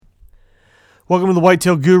Welcome to the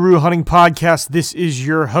Whitetail Guru Hunting Podcast. This is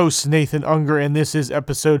your host, Nathan Unger, and this is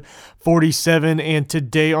episode 47. And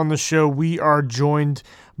today on the show, we are joined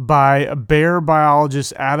by bear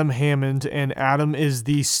biologist Adam Hammond, and Adam is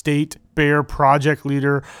the state bear project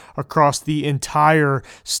leader across the entire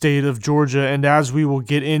state of Georgia. And as we will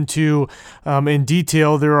get into in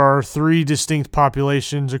detail, there are three distinct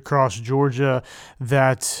populations across Georgia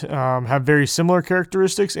that have very similar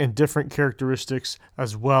characteristics and different characteristics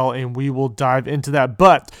as well, and we will dive into that.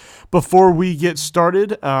 But before we get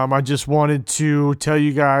started, I just wanted to tell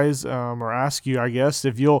you guys, or ask you, I guess,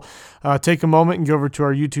 if you'll take a moment and go over to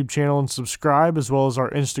our YouTube channel and subscribe, as well as our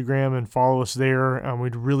Instagram, and follow us there.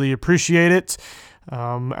 We'd really appreciate it.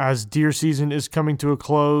 As deer season is coming to a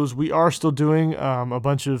close, we are still doing a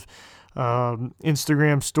bunch of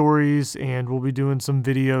Instagram stories, and we'll be doing some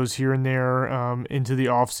videos here and there into the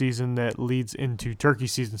off season that leads into turkey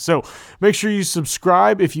season. So make sure you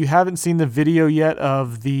subscribe. If you haven't seen the video yet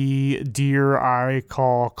of the deer I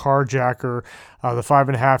call Carjacker, the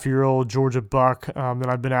 5.5-year-old Georgia buck that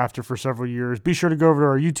I've been after for several years, be sure to go over to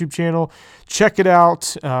our YouTube channel, check it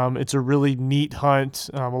out. It's a really neat hunt,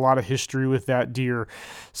 a lot of history with that deer.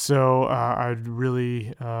 So I'd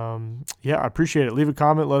really, I appreciate it. Leave a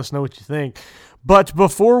comment, let us know what you think. But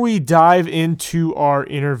before we dive into our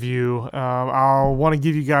interview, I'll want to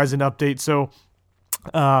give you guys an update. So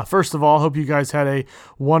first of all, hope you guys had a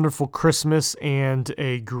wonderful Christmas and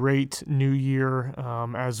a great New Year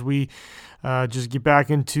as we just get back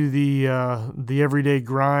into the everyday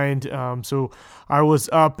grind. So I was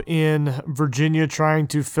up in Virginia trying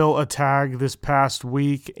to fill a tag this past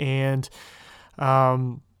week, and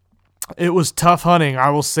it was tough hunting, I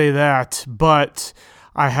will say that, but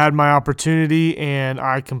I had my opportunity and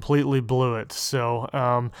I completely blew it. So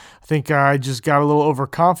I think I just got a little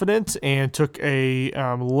overconfident and took a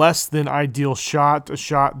less than ideal shot, a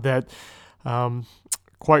shot that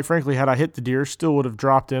quite frankly, had I hit the deer, still would have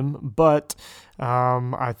dropped him. But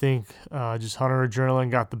I think just hunter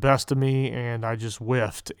adrenaline got the best of me, and I just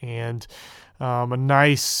whiffed. And a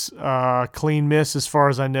nice clean miss as far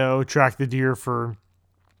as I know, tracked the deer for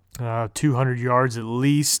 200 yards at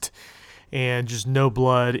least, and just no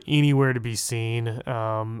blood anywhere to be seen.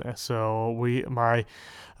 So my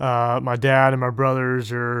dad and my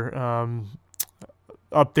brothers are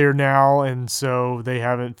up there now, and so they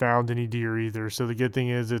haven't found any deer either. So the good thing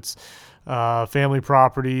is it's family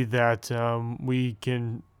property that we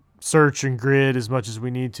can search and grid as much as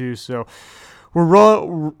we need to. So we're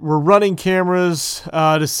running cameras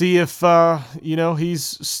to see if he's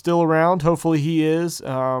still around. Hopefully he is.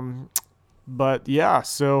 But yeah,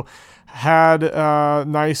 so had a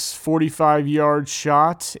nice 45-yard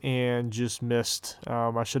shot and just missed.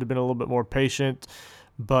 I should have been a little bit more patient,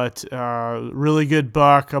 but really good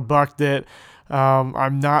buck, a buck that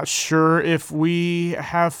I'm not sure if we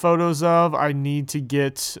have photos of. I need to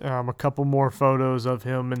get a couple more photos of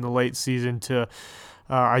him in the late season to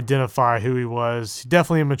identify who he was.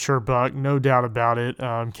 Definitely a mature buck, no doubt about it.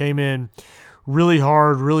 Came in really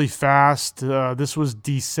hard, really fast. This was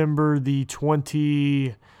December the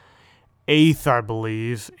 28th, I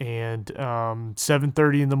believe, and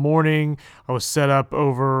 7:30 in the morning. I was set up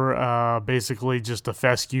over basically just a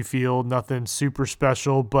fescue field, nothing super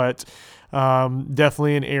special, but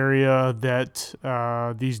definitely an area that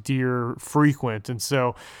these deer frequent. And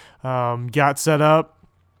so got set up,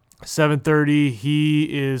 7:30. He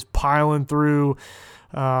is piling through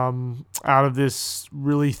out of this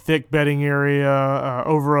really thick bedding area,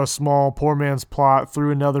 over a small poor man's plot,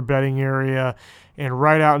 through another bedding area, and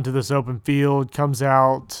right out into this open field. Comes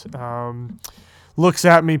out, looks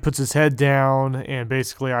at me, puts his head down, and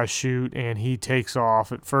basically I shoot, and he takes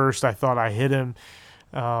off. At first I thought I hit him,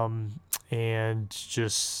 and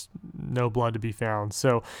just no blood to be found.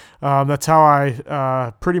 So that's how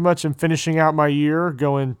I pretty much am finishing out my year,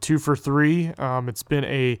 going 2 for 3. It's been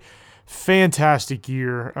a fantastic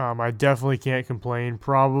year. I definitely can't complain.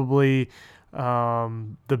 Probably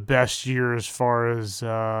the best year as far as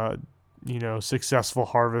successful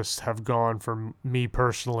harvests have gone for me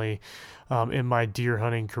personally in my deer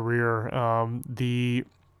hunting career. The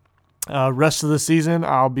rest of the season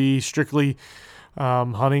I'll be strictly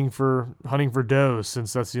hunting for does,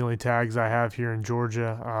 since that's the only tags I have here in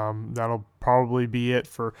Georgia. That'll probably be it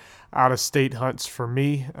for out-of-state hunts for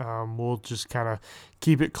me. We'll just kind of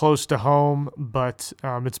keep it close to home, but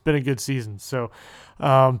it's been a good season. So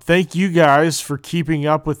thank you guys for keeping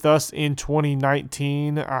up with us in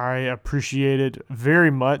 2019. I appreciate it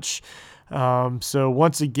very much. So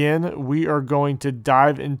once again, we are going to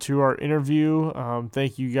dive into our interview.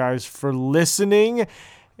 Thank you guys for listening,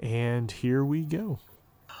 and here we go.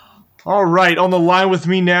 All right, on the line with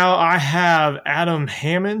me now, I have Adam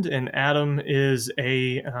Hammond, and Adam is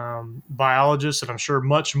a biologist, and I'm sure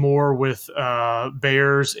much more with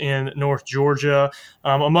bears in North Georgia,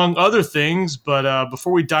 among other things. But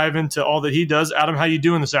before we dive into all that he does, Adam, how you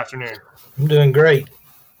doing this afternoon? I'm doing great.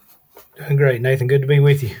 Doing great, Nathan. Good to be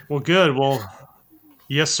with you. Well, good. Well,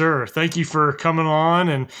 yes, sir. Thank you for coming on,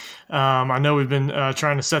 and I know we've been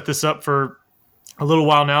trying to set this up for a little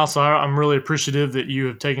while now, so I'm really appreciative that you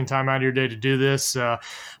have taken time out of your day to do this.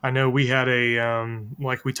 I know we had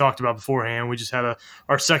like we talked about beforehand, we just had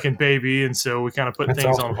our second baby, and so we kind of put That's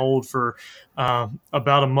things on awesome. hold for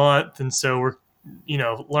about a month, and so we're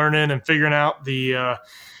learning and figuring out the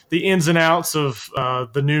ins and outs of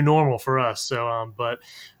the new normal for us. So, but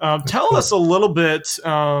tell Cool. us a little bit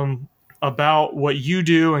about what you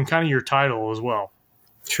do and kind of your title as well.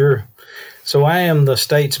 Sure. So I am the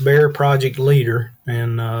state's Bear Project leader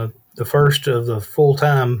and the first of the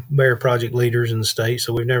full-time Bear Project leaders in the state.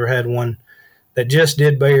 So we've never had one that just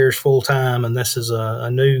did bears full-time, and this is a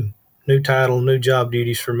new title, new job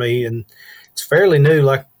duties for me, and it's fairly new,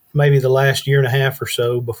 like maybe the last year and a half or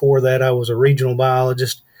so. Before that, I was a regional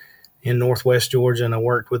biologist in Northwest Georgia, and I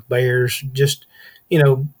worked with bears you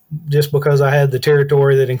know, just because I had the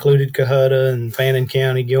territory that included Cohutta and Fannin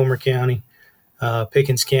County, Gilmer County,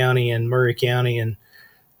 Pickens County, and Murray County. And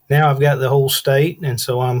now I've got the whole state, and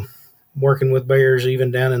so I'm working with bears even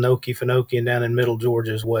down in Okefenokee and down in Middle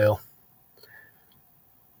Georgia as well.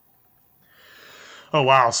 Oh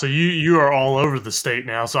wow! So you are all over the state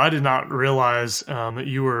now. So I did not realize that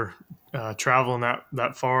you were traveling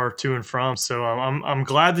that far to and from. So I'm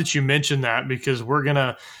glad that you mentioned that because we're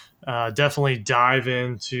gonna definitely dive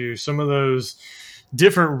into some of those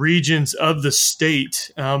different regions of the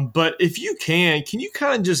state. But if you can you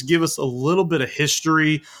kind of just give us a little bit of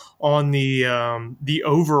history on the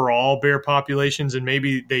overall bear populations, and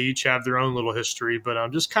maybe they each have their own little history, but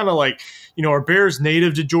just kind of like, are bears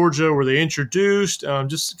native to Georgia? Were they introduced?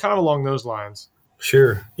 Just kind of along those lines.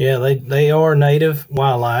 Sure. Yeah, they are native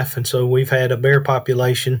wildlife, and so we've had a bear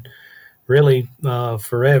population really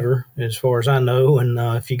forever, as far as I know. And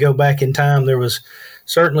if you go back in time, there was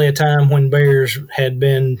certainly a time when bears had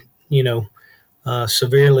been,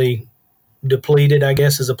 severely depleted, I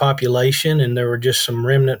guess, as a population, and there were just some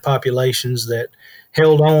remnant populations that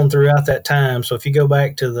held on throughout that time. So if you go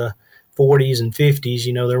back to the 40s and 50s,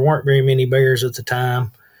 there weren't very many bears at the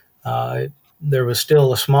time. Uh, there was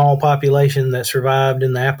still a small population that survived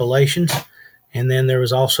in the Appalachians, and then there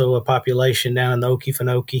was also a population down in the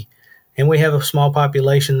Okefenokee, and we have a small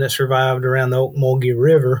population that survived around the Ocmulgee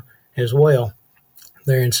River as well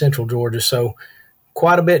there in central Georgia. So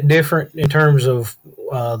quite a bit different in terms of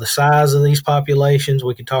the size of these populations.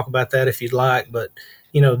 We could talk about that if you'd like, but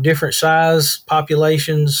different size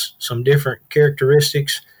populations, some different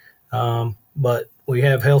characteristics, but we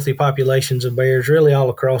have healthy populations of bears really all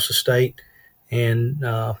across the state. And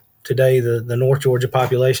today, the North Georgia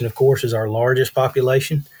population, of course, is our largest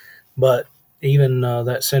population, but even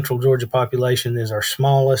that central Georgia population is our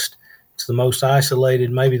smallest. It's the most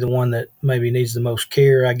isolated, maybe the one that maybe needs the most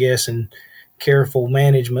care, I guess, and careful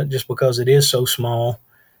management just because it is so small.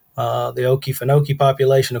 The Okefenokee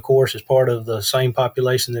population, of course, is part of the same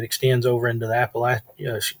population that extends over into the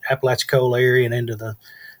Apalachicola area and into the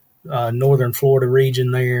northern Florida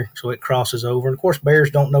region there. So it crosses over. And, of course,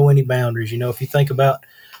 bears don't know any boundaries. If you think about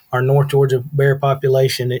our North Georgia bear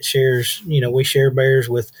population, it shares, we share bears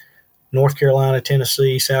with North Carolina,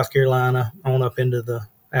 Tennessee, South Carolina, on up into the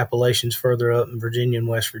Appalachians further up in Virginia and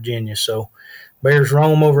West Virginia. So bears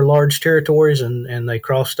roam over large territories and they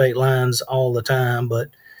cross state lines all the time. But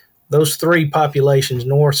those three populations,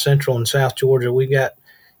 North, Central, and South Georgia, we've got,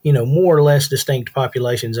 more or less distinct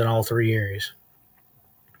populations in all three areas.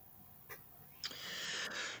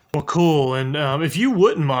 Well, cool. And if you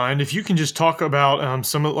wouldn't mind, if you can just talk about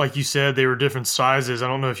some of, like you said, they were different sizes. I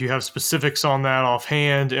don't know if you have specifics on that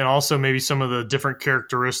offhand, and also maybe some of the different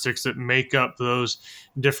characteristics that make up those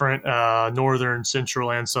different northern,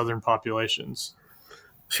 central, and southern populations.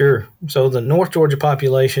 Sure. So the North Georgia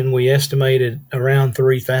population, we estimated around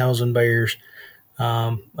 3,000 bears.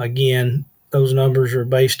 Again, those numbers are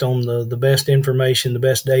based on the best information, the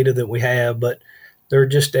best data that we have, but they're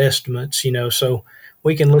just estimates, so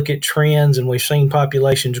we can look at trends, and we've seen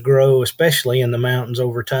populations grow, especially in the mountains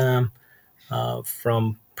over time,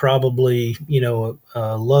 from probably,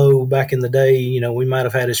 low back in the day. We might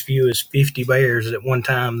have had as few as 50 bears at one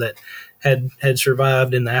time that had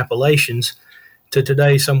survived in the Appalachians to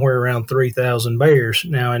today somewhere around 3,000 bears.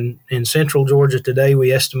 Now, in central Georgia today,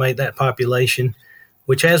 we estimate that population,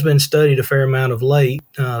 which has been studied a fair amount of late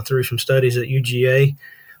through some studies at UGA.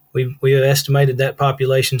 We have estimated that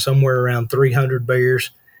population somewhere around 300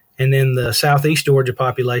 bears. And then the southeast Georgia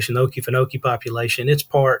population, the Okefenokee population,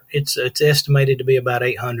 it's estimated to be about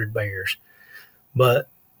 800 bears. But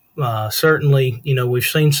certainly, we've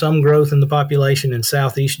seen some growth in the population in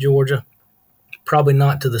southeast Georgia, probably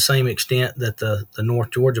not to the same extent that the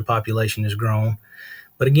North Georgia population has grown.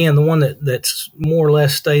 But again, the one that's more or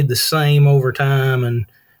less stayed the same over time, and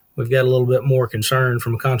we've got a little bit more concern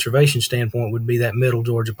from a conservation standpoint, would be that middle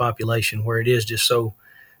Georgia population, where it is just so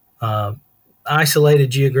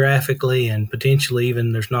isolated geographically, and potentially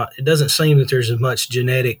even it doesn't seem that there's as much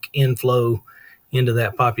genetic inflow into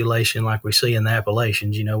that population like we see in the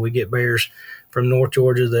Appalachians. We get bears from North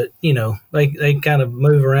Georgia that, they kind of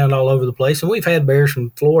move around all over the place. And we've had bears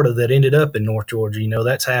from Florida that ended up in North Georgia.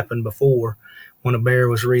 That's happened before when a bear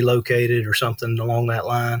was relocated or something along that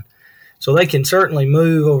line. So they can certainly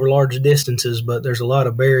move over large distances, but there's a lot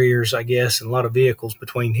of barriers, I guess, and a lot of vehicles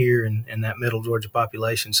between here and that middle Georgia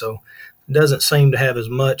population. So it doesn't seem to have as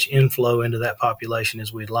much inflow into that population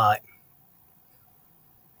as we'd like.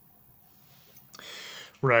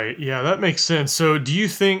 Right. Yeah, that makes sense. So do you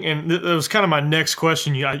think, and that was kind of my next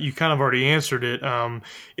question, you kind of already answered it.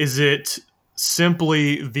 Is it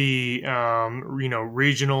simply the,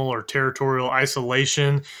 regional or territorial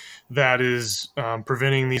isolation that is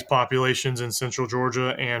preventing these populations in central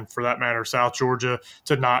Georgia, and for that matter, South Georgia,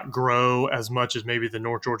 to not grow as much as maybe the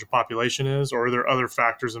North Georgia population is? Or are there other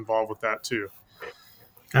factors involved with that too?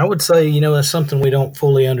 I would say, that's something we don't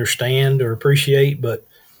fully understand or appreciate, but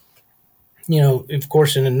of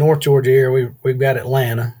course, in the North Georgia area, we've got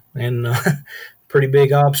Atlanta, and pretty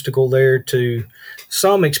big obstacle there to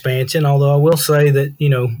some expansion. Although I will say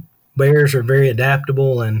that, bears are very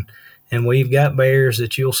adaptable, and we've got bears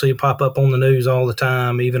that you'll see pop up on the news all the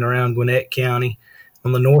time, even around Gwinnett County.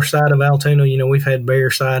 On the north side of Altoona, we've had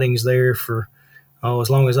bear sightings there for, as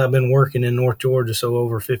long as I've been working in North Georgia, so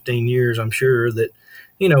over 15 years, I'm sure that,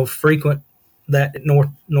 frequent that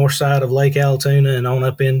north side of Lake Altoona and on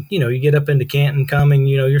up in, you get up into Canton, Cumming,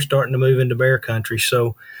 you're starting to move into bear country.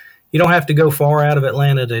 So you don't have to go far out of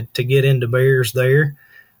Atlanta to get into bears there.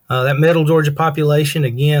 That middle Georgia population,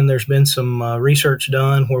 again, there's been some research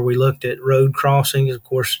done where we looked at road crossings. Of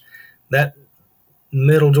course, that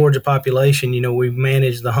middle Georgia population, we've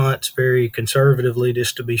managed the hunts very conservatively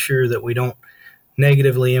just to be sure that we don't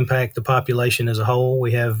negatively impact the population as a whole.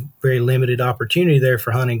 We have very limited opportunity there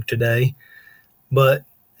for hunting today. But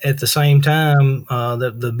at the same time,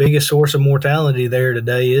 the biggest source of mortality there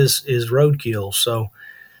today is roadkill. So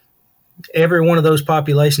every one of those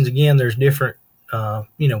populations, again, there's different,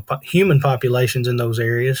 human populations in those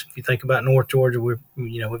areas. If you think about North Georgia, we've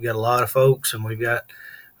got a lot of folks and we've got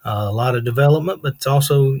a lot of development. But it's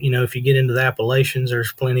also, if you get into the Appalachians,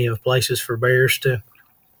 there's plenty of places for bears to,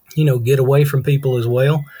 get away from people as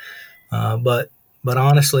well. But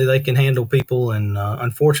honestly, they can handle people, and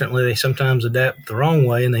unfortunately, they sometimes adapt the wrong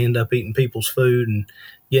way, and they end up eating people's food and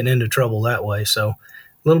getting into trouble that way. So a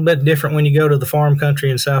little bit different when you go to the farm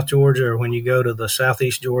country in South Georgia, or when you go to the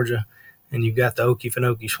southeast Georgia, and you've got the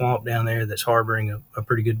Okefenokee Swamp down there that's harboring a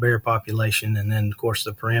pretty good bear population, and then, of course,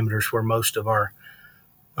 the perimeters where most of our,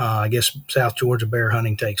 South Georgia bear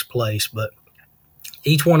hunting takes place. But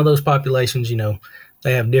each one of those populations,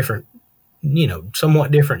 they have different, somewhat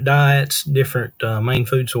different diets, different main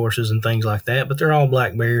food sources and things like that, but they're all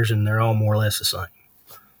black bears and they're all more or less the same.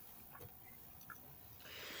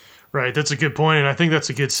 Right. That's a good point. And I think that's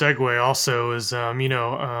a good segue also is,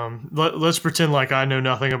 let's pretend like I know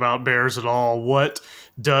nothing about bears at all. What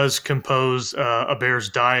does compose a bear's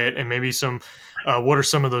diet, and maybe what are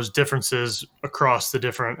some of those differences across the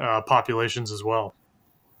different populations as well?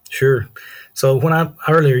 Sure. So when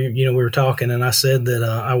earlier, we were talking and I said that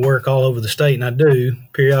I work all over the state, and I do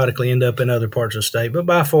periodically end up in other parts of the state, but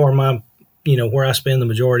by far where I spend the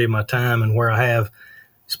majority of my time and where I have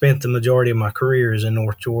spent the majority of my career is in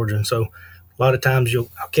North Georgia. And so a lot of times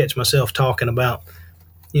I'll catch myself talking about,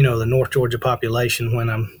 the North Georgia population when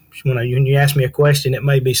you ask me a question, it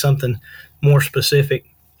may be something more specific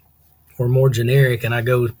or more generic, and I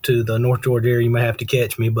go to the North Georgia area, you may have to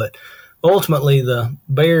catch me, but ultimately, the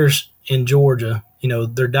bears in Georgia,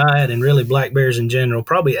 their diet, and really black bears in general,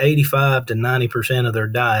 probably 85 to 90% of their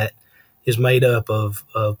diet is made up of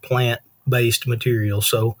plant-based material.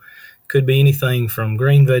 So it could be anything from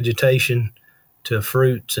green vegetation to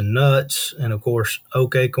fruits and nuts, and of course,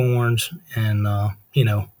 oak acorns, and,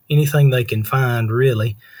 anything they can find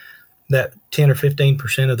really. That 10 or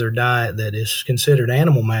 15% of their diet that is considered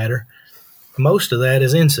animal matter, most of that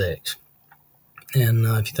is insects. And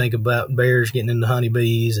if you think about bears getting into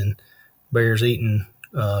honeybees and bears eating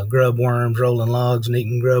grub worms, rolling logs and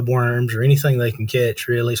eating grub worms or anything they can catch,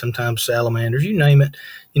 really. Sometimes salamanders, you name it.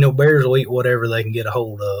 Bears will eat whatever they can get a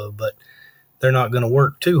hold of, but they're not going to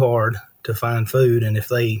work too hard to find food. And if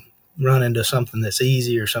they run into something that's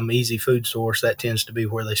easy or some easy food source, that tends to be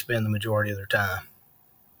where they spend the majority of their time.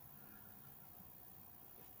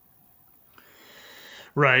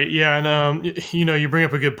 Right. Yeah. And, you bring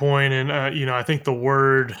up a good point. And, I think the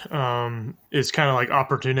word is kind of like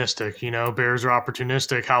opportunistic. Bears are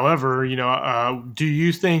opportunistic. However, do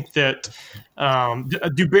you think that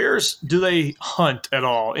do bears, do they hunt at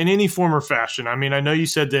all in any form or fashion? I mean, I know you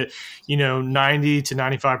said that, 90 to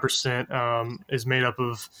 95% is made up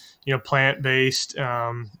of, plant-based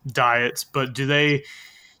diets, but do they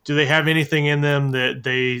have anything in them that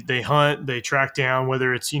they hunt, they track down,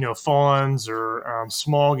 whether it's fawns or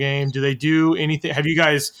small game? Do they do anything? Have you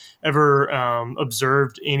guys ever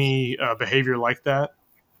observed any behavior like that?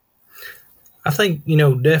 I think,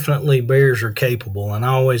 definitely bears are capable. And I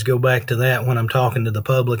always go back to that when I'm talking to the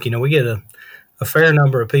public. We get a fair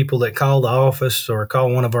number of people that call the office or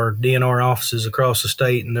call one of our DNR offices across the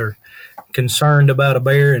state, and they're concerned about a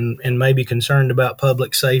bear and maybe concerned about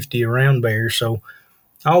public safety around bears. So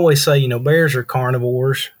I always say, bears are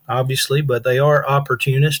carnivores, obviously, but they are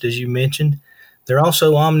opportunists, as you mentioned. They're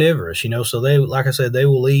also omnivorous, so they, like I said, they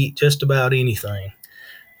will eat just about anything.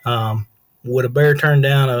 Would a bear turn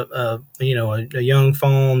down a young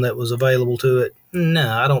fawn that was available to it? No,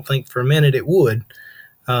 I don't think for a minute it would.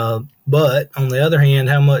 But on the other hand,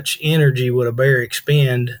 how much energy would a bear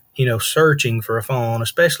expend, searching for a fawn,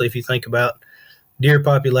 especially if you think about deer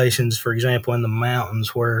populations, for example, in the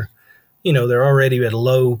mountains where, they're already at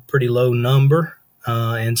a pretty low number.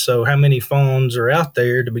 And so how many fawns are out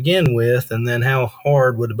there to begin with? And then how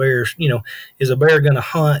hard would a bear, is a bear going to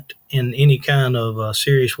hunt in any kind of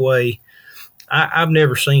serious way? I've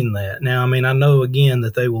never seen that. Now, I mean, I know, again,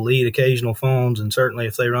 that they will eat occasional fawns, and certainly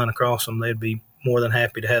if they run across them, they'd be more than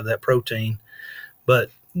happy to have that protein.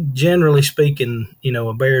 But generally speaking,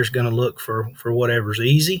 a bear's going to look for whatever's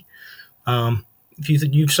easy. If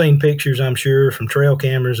you've seen pictures, I'm sure, from trail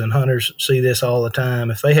cameras, and hunters see this all the time.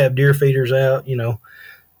 If they have deer feeders out,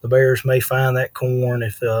 the bears may find that corn.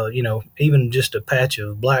 If, even just a patch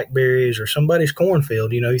of blackberries or somebody's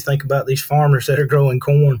cornfield, you think about these farmers that are growing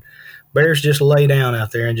corn, bears just lay down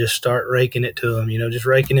out there and just start raking it to them, just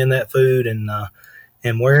raking in that food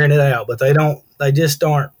and wearing it out. But they just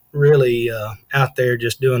aren't really out there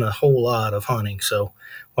just doing a whole lot of hunting. So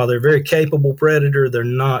while they're a very capable predator, they're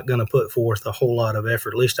not going to put forth a whole lot of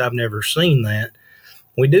effort. At least I've never seen that.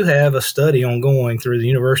 We do have a study ongoing through the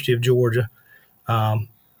University of Georgia.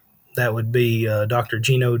 That would be Dr.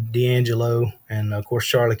 Gino D'Angelo and, of course,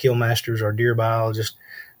 Charlie Kilmasters, our deer biologist.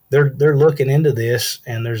 They're looking into this,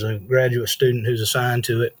 and there's a graduate student who's assigned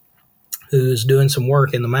to it who's doing some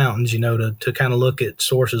work in the mountains, to kind of look at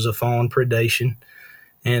sources of fawn predation.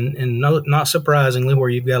 And not surprisingly, where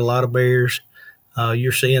you've got a lot of bears,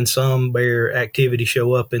 you're seeing some bear activity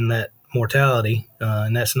show up in that mortality,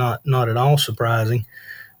 and that's not at all surprising.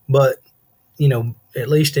 But, at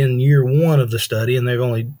least in year one of the study, and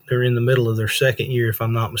they're in the middle of their second year, if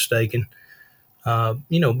I'm not mistaken,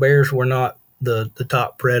 bears were not the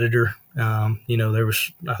top predator. There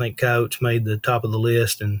was, I think, coyotes made the top of the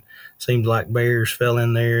list, and seems like bears fell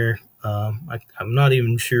in there. I'm not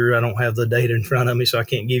even sure. I don't have the data in front of me, so I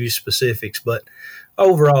can't give you specifics. But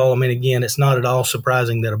overall, I mean, again, it's not at all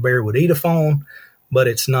surprising that a bear would eat a fawn, but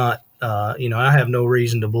it's not, I have no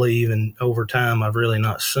reason to believe, and over time, I've really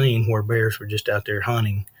not seen where bears were just out there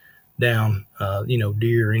hunting down,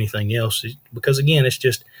 deer or anything else. Because, again, it's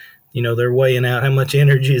just, they're weighing out how much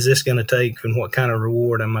energy is this going to take and what kind of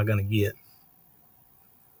reward am I going to get.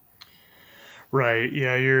 Right.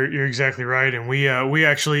 Yeah, you're exactly right. And we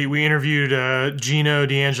interviewed Gino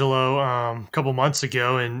D'Angelo a couple months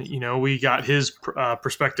ago, and we got his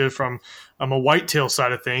perspective from a whitetail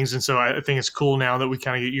side of things. And so I think it's cool now that we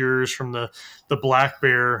kind of get yours from the black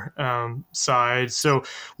bear side. So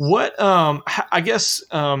what I guess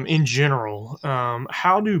in general,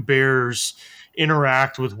 how do bears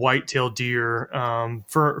interact with whitetail deer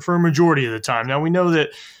for a majority of the time? Now we know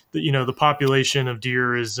that the population of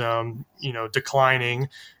deer is declining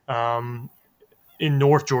in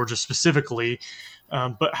North Georgia specifically,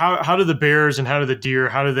 but how do the bears and how do the deer,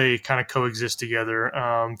 how do they kind of coexist together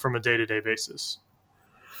from a day-to-day basis?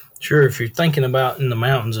 Sure. If you're thinking about in the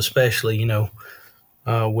mountains, especially,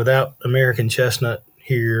 without American chestnut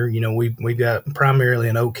here, we've got primarily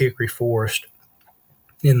an oak hickory forest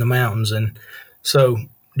in the mountains. And so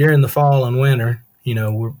during the fall and winter,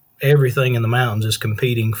 everything in the mountains is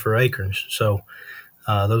competing for acorns. So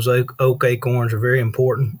Those oak acorns are very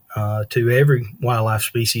important to every wildlife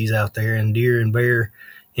species out there, and deer and bear,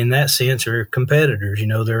 in that sense, are competitors.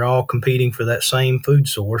 They're all competing for that same food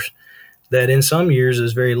source that in some years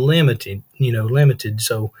is very limited.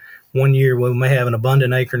 So one year we may have an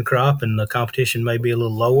abundant acorn crop and the competition may be a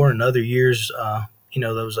little lower, and other years,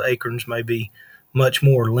 those acorns may be much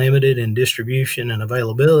more limited in distribution and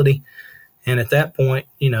availability. And at that point,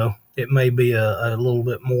 it may be a little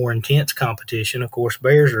bit more intense competition. Of course,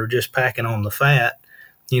 bears are just packing on the fat,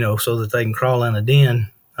 so that they can crawl in a den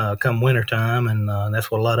come wintertime. And that's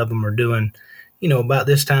what a lot of them are doing. About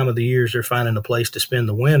this time of the year, they're finding a place to spend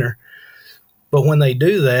the winter. But when they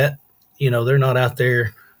do that, they're not out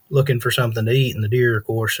there looking for something to eat. And the deer, of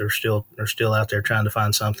course, are still out there trying to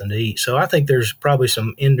find something to eat. So I think there's probably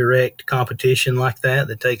some indirect competition like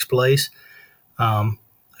that takes place.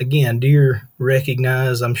 Again, deer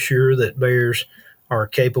recognize, I'm sure, that bears are a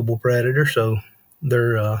capable predator, so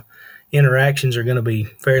their interactions are going to be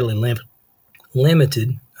fairly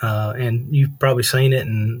limited. And you've probably seen it,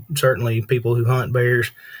 and certainly people who hunt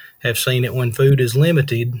bears have seen it when food is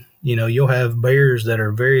limited. You'll have bears that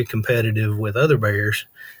are very competitive with other bears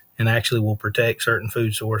and actually will protect certain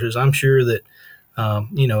food sources. I'm sure that,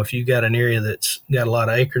 if you've got an area that's got a lot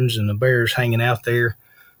of acorns and the bear's hanging out there,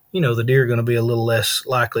 the deer are going to be a little less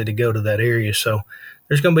likely to go to that area. So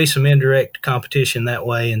there's going to be some indirect competition that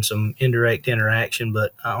way and some indirect interaction.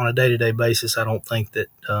 But on a day-to-day basis, I don't think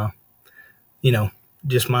that,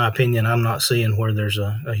 just my opinion, I'm not seeing where there's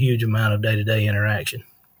a huge amount of day-to-day interaction.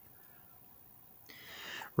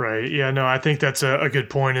 Right. Yeah, no, I think that's a good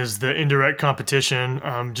point, is the indirect competition.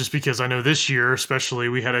 Just because I know this year, especially,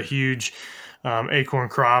 we had a huge acorn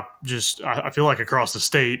crop, just I feel like across the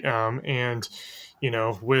state. And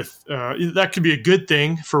with that could be a good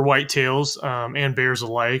thing for whitetails and bears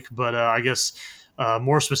alike. But I guess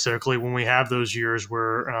more specifically, when we have those years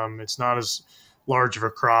where it's not as large of a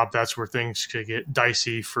crop, that's where things could get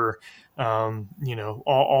dicey for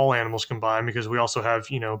all animals combined, because we also have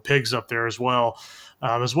pigs up there as well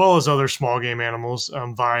as other small game animals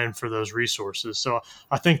vying for those resources. So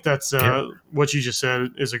I think that's what you just said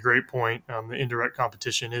is a great point. The indirect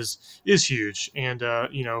competition is huge, and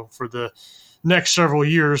for the next several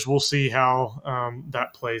years, we'll see how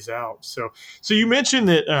that plays out. So you mentioned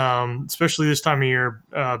that, especially this time of year,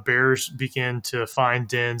 bears begin to find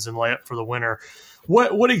dens and lay up for the winter.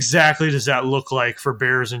 What exactly does that look like for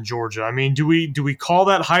bears in Georgia? I mean, do we call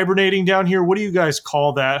that hibernating down here? What do you guys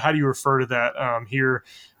call that? How do you refer to that here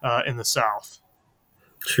in the South?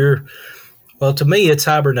 Sure. Well, to me, it's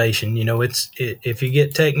hibernation. If you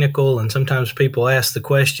get technical, and sometimes people ask the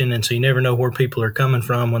question, and so you never know where people are coming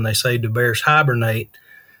from when they say, do bears hibernate?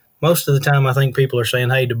 Most of the time, I think people are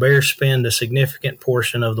saying, hey, do bears spend a significant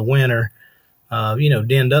portion of the winter,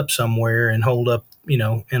 denned up somewhere and holed up,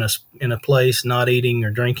 in a place, not eating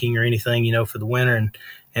or drinking or anything, for the winter.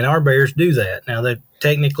 And our bears do that. Now, that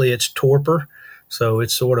technically it's torpor. So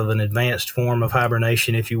it's sort of an advanced form of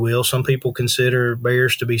hibernation, if you will. Some people consider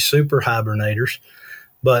bears to be super hibernators.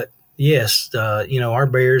 But yes, our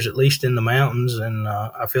bears, at least in the mountains, and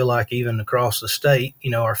I feel like even across the state,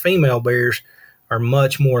 our female bears are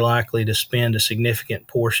much more likely to spend a significant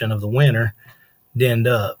portion of the winter denned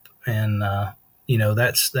up. And,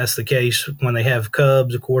 that's the case when they have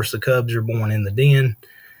cubs. Of course, the cubs are born in the den.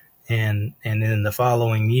 And then the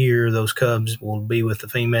following year, those cubs will be with the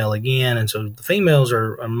female again. And so the females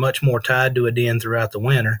are much more tied to a den throughout the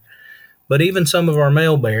winter. But even some of our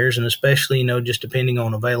male bears, and especially, just depending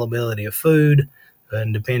on availability of food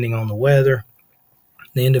and depending on the weather,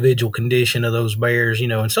 the individual condition of those bears,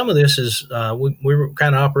 and some of this is, we were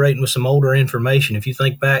kind of operating with some older information. If you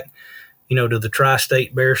think back, to the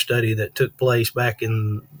tri-state bear study that took place back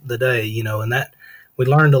in the day, and that we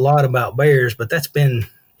learned a lot about bears, but that's been,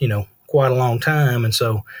 quite a long time. And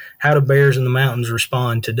so how do bears in the mountains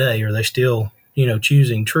respond today? Are they still,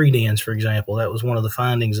 choosing tree dens, for example? That was one of the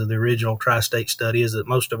findings of the original tri-state study, is that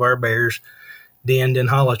most of our bears denned in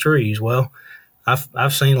hollow trees. Well,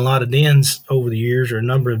 I've seen a lot of dens over the years, or a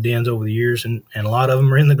number of dens over the years, and a lot of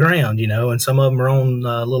them are in the ground, and some of them are on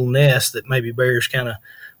little nests that maybe bears kind of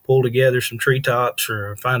pull together some treetops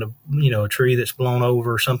or find a tree that's blown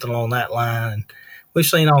over or something along that line. And we've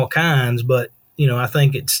seen all kinds, but I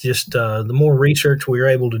think it's just the more research we're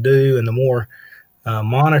able to do and the more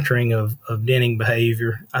monitoring of denning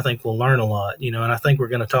behavior, I think we'll learn a lot, and I think we're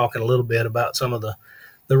going to talk in a little bit about some of the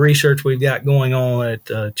research we've got going on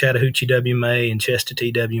at Chattahoochee WMA and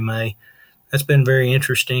Chestatee WMA. That's been very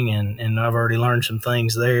interesting, and I've already learned some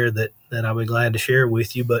things there that I'll be glad to share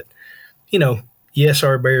with you. But, yes,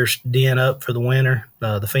 our bears den up for the winter.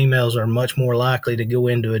 The females are much more likely to go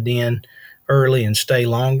into a den early and stay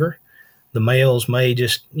longer. The males may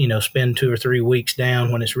just, spend 2 or 3 weeks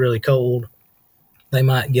down when it's really cold. They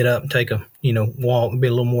might get up and take a, walk, be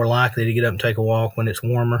a little more likely to get up and take a walk when it's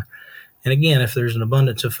warmer. And again, if there's an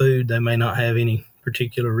abundance of food, they may not have any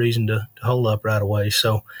particular reason to hold up right away.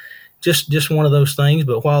 So just one of those things.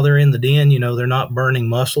 But while they're in the den, they're not burning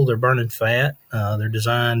muscle, they're burning fat. They're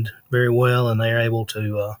designed very well, and they're able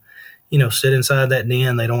to, sit inside that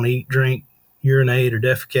den. They don't eat, drink, urinate, or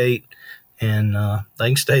defecate. And they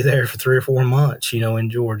can stay there for 3 or 4 months, in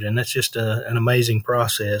Georgia. And that's just an amazing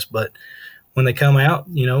process. But when they come out,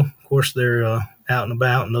 of course, they're out and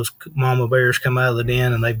about, and those mama bears come out of the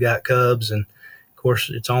den and they've got cubs. And, of course,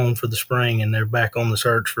 it's on for the spring, and they're back on the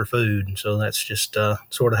search for food. And so that's just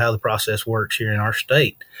sort of how the process works here in our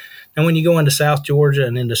state. And when you go into South Georgia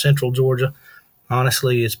and into Central Georgia,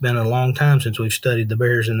 honestly, it's been a long time since we've studied the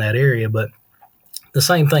bears in that area, but the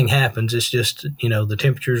same thing happens. It's just, the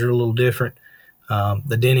temperatures are a little different.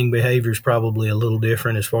 The denning behavior is probably a little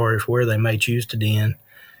different as far as where they may choose to den.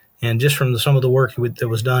 And just from some of the work that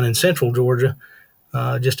was done in Central Georgia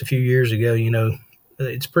just a few years ago,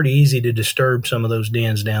 it's pretty easy to disturb some of those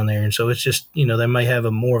dens down there. And so it's just, they may have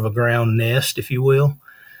more of a ground nest, if you will.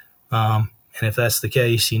 And if that's the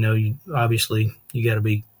case, obviously you got to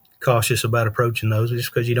be cautious about approaching those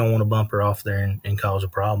just because you don't want to bumper off there and cause a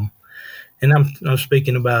problem. And I'm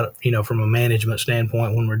speaking about, from a management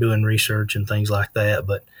standpoint when we're doing research and things like that.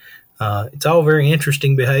 But it's all very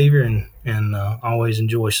interesting behavior, and always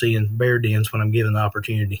enjoy seeing bear dens when I'm given the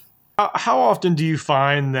opportunity. How often do you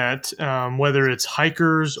find that whether it's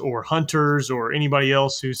hikers or hunters or anybody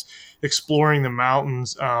else who's exploring the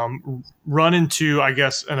mountains run into, I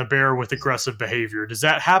guess, a bear with aggressive behavior? Does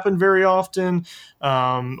that happen very often,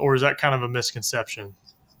 or is that kind of a misconception?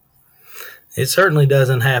 It certainly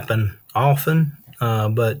doesn't happen often,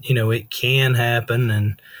 but, it can happen,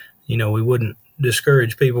 and, we wouldn't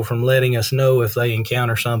discourage people from letting us know if they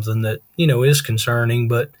encounter something that, is concerning.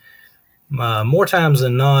 But more times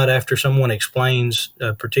than not, after someone explains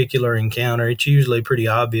a particular encounter, it's usually pretty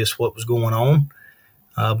obvious what was going on.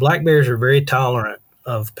 Black bears are very tolerant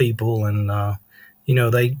of people, and,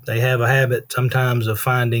 they have a habit sometimes of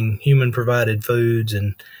finding human-provided foods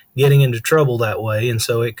and getting into trouble that way. And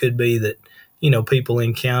so it could be that, people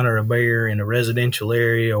encounter a bear in a residential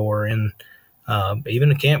area or in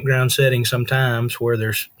even a campground setting sometimes where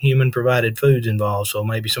there's human-provided foods involved. So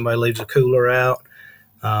maybe somebody leaves a cooler out.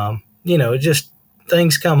 It just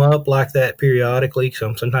things come up like that periodically.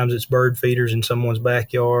 So sometimes it's bird feeders in someone's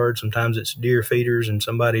backyard. Sometimes it's deer feeders and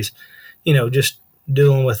somebody's, just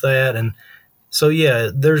dealing with that. And so,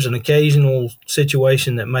 yeah, there's an occasional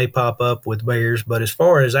situation that may pop up with bears. But as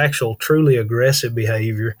far as actual truly aggressive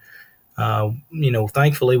behavior,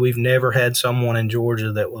 thankfully we've never had someone in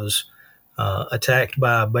Georgia that was attacked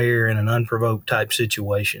by a bear in an unprovoked type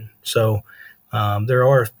situation. So there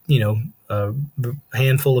are, a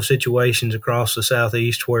handful of situations across the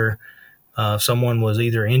Southeast where someone was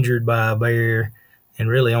either injured by a bear, and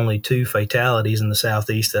really only 2 fatalities in the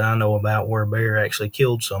Southeast that I know about where a bear actually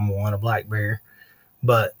killed someone, a black bear.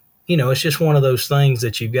 But, it's just one of those things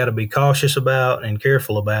that you've got to be cautious about and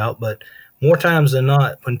careful about. But more times than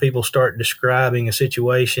not, when people start describing a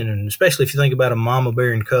situation, and especially if you think about a mama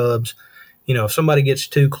bear and cubs, if somebody gets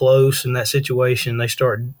too close in that situation, they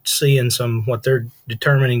start seeing what they're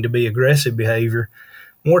determining to be aggressive behavior.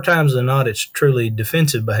 More times than not, it's truly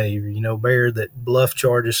defensive behavior. Bear that bluff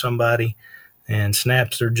charges somebody and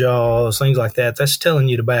snaps their jaws, things like that. That's telling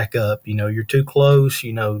you to back up. You're too close.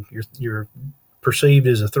 You're perceived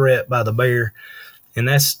as a threat by the bear, and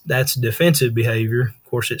that's defensive behavior. Of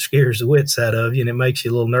course, it scares the wits out of you, and it makes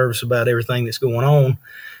you a little nervous about everything that's going on.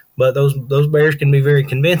 But those bears can be very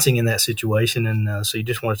convincing in that situation, and so you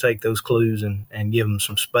just want to take those clues and give them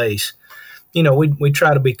some space. We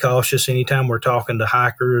try to be cautious anytime we're talking to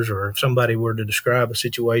hikers, or if somebody were to describe a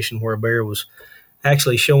situation where a bear was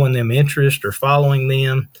actually showing them interest or following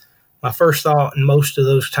them. My first thought in most of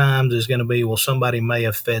those times is going to be, well, somebody may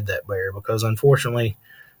have fed that bear, because unfortunately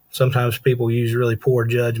sometimes people use really poor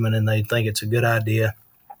judgment and they think it's a good idea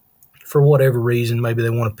for whatever reason. Maybe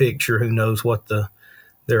they want a picture, who knows what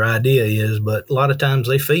their idea is, but a lot of times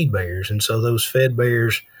they feed bears. And so those fed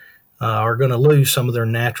bears are going to lose some of their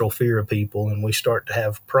natural fear of people. And we start to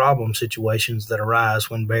have problem situations that arise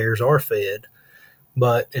when bears are fed.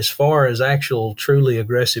 But as far as actual truly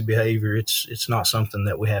aggressive behavior, it's not something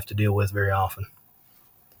that we have to deal with very often.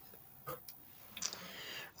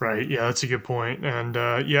 Right. Yeah, that's a good point. And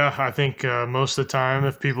yeah, I think most of the time,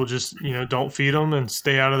 if people just don't feed them and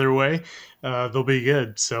stay out of their way, they'll be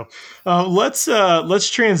good. So let's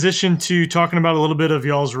transition to talking about a little bit of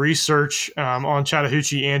y'all's research on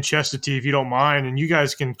Chattahoochee and Chestatee, if you don't mind. And you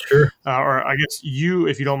guys can, Sure. or I guess you,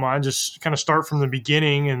 if you don't mind, just kind of start from the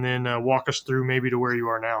beginning and then walk us through maybe to where you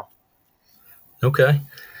are now. Okay.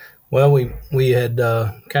 Well, we had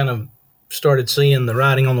kind of started seeing the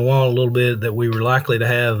writing on the wall a little bit that we were likely to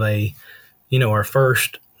have our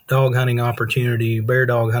first dog hunting opportunity, bear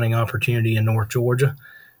dog hunting opportunity in North Georgia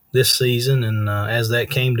this season. And as that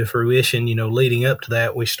came to fruition, leading up to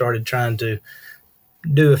that, we started trying to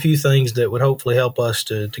do a few things that would hopefully help us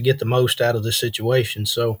to get the most out of this situation.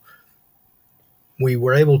 So we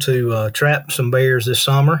were able to trap some bears this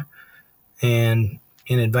summer, and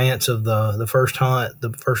in advance of the first hunt,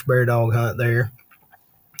 the first bear dog hunt there.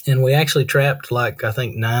 And we actually trapped I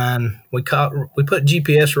think 9. We put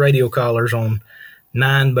GPS radio collars on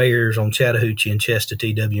 9 bears on Chattahoochee and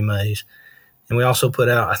Chestatee WMAs. And we also put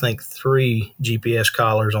out, I think, 3 GPS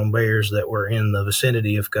collars on bears that were in the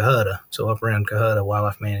vicinity of Cohutta, so up around Cohutta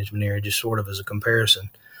Wildlife Management Area, just sort of as a comparison.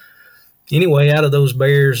 Anyway, out of those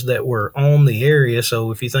bears that were on the area, so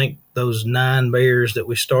if you think those 9 bears that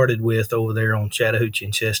we started with over there on Chattahoochee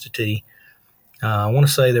and Chestatee, I want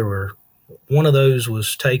to say one of those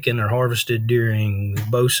was taken or harvested during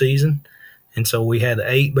bow season. And so we had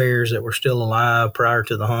 8 bears that were still alive prior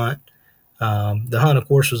to the hunt. The hunt, of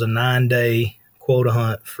course, was a 9-day quota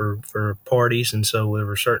hunt for parties. And so there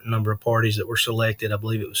were a certain number of parties that were selected. I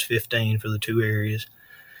believe it was 15 for the 2 areas.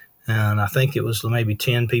 And I think it was maybe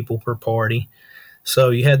 10 people per party.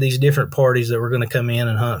 So you had these different parties that were going to come in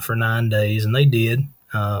and hunt for 9 days, and they did.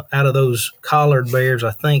 Out of those collared bears,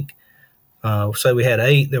 I think, say we had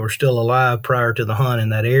 8 that were still alive prior to the hunt in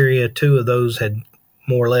that area. 2 of those had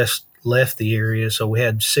more or less left the area, so we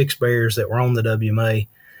had 6 bears that were on the WMA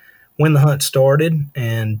when the hunt started,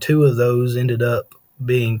 and 2 of those ended up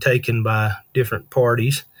being taken by different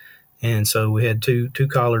parties. And so we had two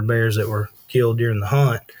collared bears that were killed during the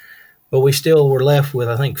hunt. But we still were left with,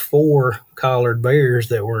 I think, 4 collared bears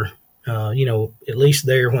that were, at least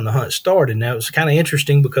there when the hunt started. Now, it was kind of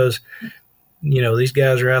interesting because, these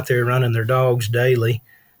guys are out there running their dogs daily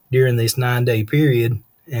during this 9-day period,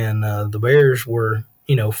 and the bears were,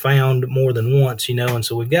 found more than once, and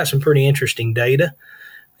so we've got some pretty interesting data.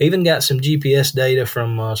 Even got some GPS data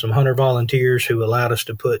from some hunter volunteers who allowed us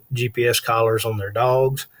to put GPS collars on their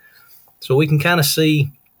dogs. So we can kind of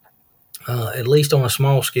see, at least on a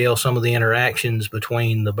small scale, some of the interactions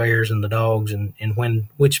between the bears and the dogs, and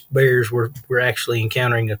which bears were actually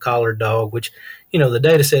encountering a collared dog, which, the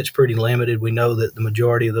data set's pretty limited. We know that the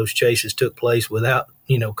majority of those chases took place without,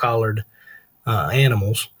 collared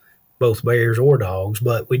animals, both bears or dogs.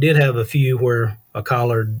 But we did have a few where a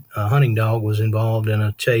collared hunting dog was involved in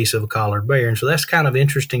a chase of a collared bear. And so that's kind of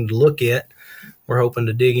interesting to look at. We're hoping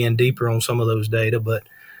to dig in deeper on some of those data, but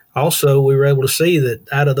also, we were able to see that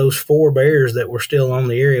out of those 4 bears that were still on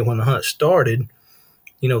the area when the hunt started,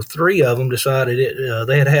 3 of them decided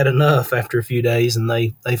they had had enough after a few days, and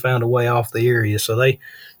they found a way off the area. So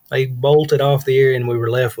they bolted off the area, and we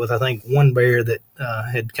were left with, I think, 1 bear that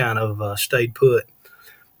had kind of stayed put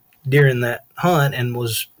during that hunt and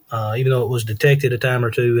was, even though it was detected a time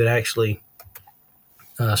or 2, it actually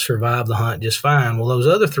survived the hunt just fine. Well, those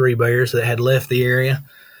other 3 bears that had left the area,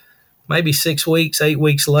 maybe 6 weeks, 8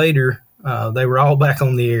 weeks later, they were all back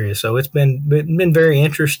on the area. So it's been very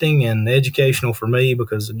interesting and educational for me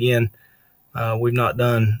because, again, we've not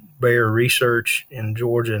done bear research in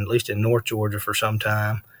Georgia, at least in North Georgia, for some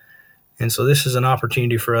time. And so this is an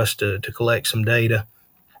opportunity for us to collect some data.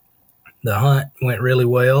 The hunt went really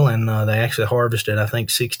well, and they actually harvested, I think,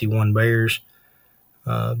 61 bears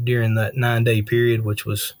during that 9-day period, which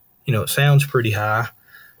was, it sounds pretty high,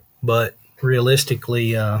 but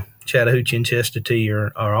realistically, Chattahoochee and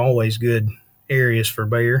Chestatee are always good areas for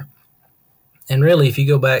bear. And really, if you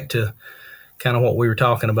go back to kind of what we were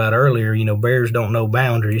talking about earlier, bears don't know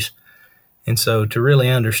boundaries. And so to really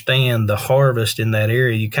understand the harvest in that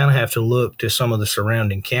area, you kind of have to look to some of the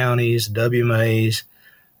surrounding counties, WMAs,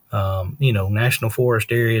 national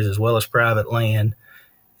forest areas, as well as private land.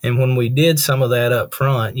 And when we did some of that up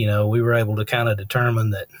front, we were able to kind of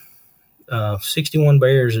determine that 61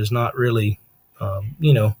 bears is not really,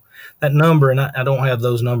 that number, and I don't have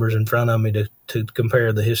those numbers in front of me to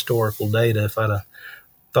compare the historical data. If I'd have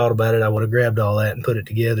thought about it, I would have grabbed all that and put it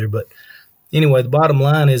together. But anyway, the bottom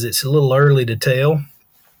line is it's a little early to tell,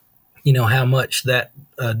 how much that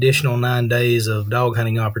additional 9 days of dog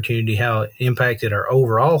hunting opportunity, how it impacted our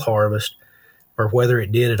overall harvest or whether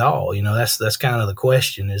it did at all. That's kind of the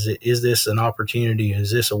question. Is this an opportunity?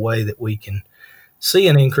 Is this a way that we can see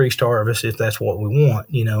an increased harvest if that's what we want?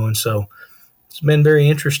 And so it's been very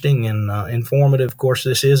interesting and informative. Of course,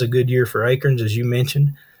 this is a good year for acorns, as you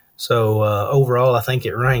mentioned. So overall, I think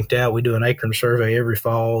it ranked out. We do an acorn survey every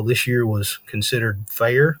fall. This year was considered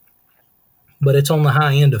fair, but it's on the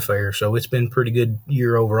high end of fair. So it's been a pretty good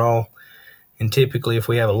year overall. And typically, if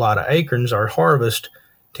we have a lot of acorns, our harvest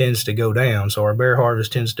tends to go down. So our bear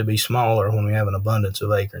harvest tends to be smaller when we have an abundance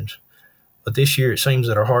of acorns. But this year, it seems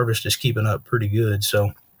that our harvest is keeping up pretty good.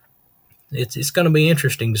 So it's going to be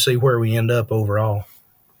interesting to see where we end up overall.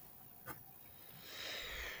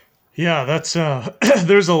 Yeah, that's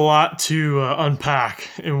there's a lot to unpack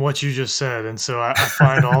in what you just said, and so I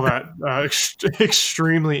find all that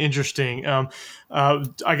extremely interesting.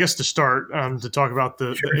 I guess to start to talk about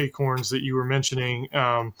the acorns that you were mentioning,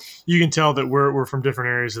 you can tell that we're from different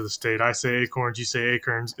areas of the state. I say acorns, you say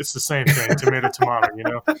acorns. It's the same thing, tomato,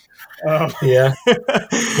 tomato. Yeah.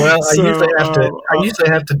 Well, I usually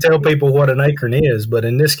have to tell people what an acorn is, but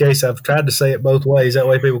in this case, I've tried to say it both ways. That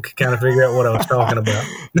way, people can kind of figure out what I was talking about.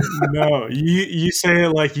 No, you say it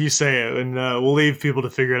like you say it, and we'll leave people to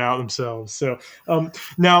figure it out themselves. So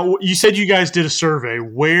now, you said you guys did a survey.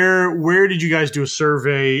 Where did you guys do a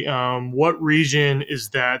survey? What region is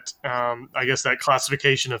that? I guess that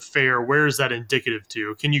classification of fair. Where is that indicative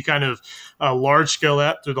to? Can you kind of large scale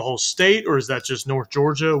that through the whole state, or is that just North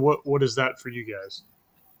Georgia? What is that for you guys?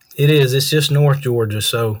 It is. It's just North Georgia.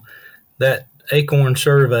 So that acorn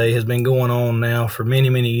survey has been going on now for many,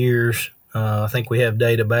 many years. I think we have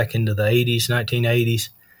data back into the 80s, 1980s.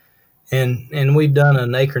 And we've done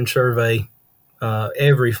an acorn survey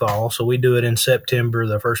every fall. So we do it in September,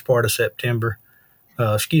 the first part of September.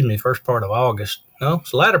 First part of August. No,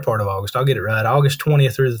 it's the latter part of August. I'll get it right. August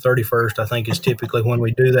 20th through the 31st, I think, is typically when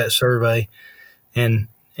we do that survey. And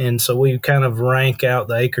so we kind of rank out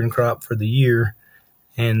the acorn crop for the year.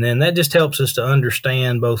 And then that just helps us to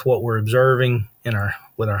understand both what we're observing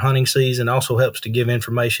with our hunting season, also helps to give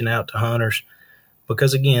information out to hunters.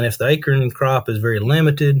 Because, again, if the acorn crop is very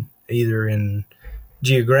limited, either in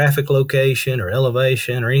geographic location or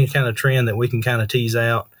elevation or any kind of trend that we can kind of tease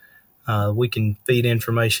out, we can feed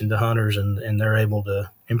information to hunters and they're able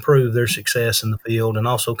to improve their success in the field and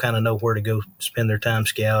also kind of know where to go spend their time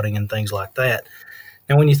scouting and things like that.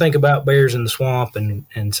 Now, when you think about bears in the swamp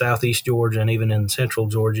and southeast Georgia and even in central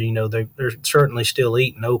Georgia, they're certainly still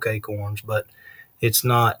eating oak acorns, but it's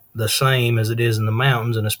not the same as it is in the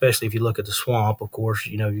mountains. And especially if you look at the swamp, of course,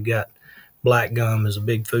 you've got black gum as a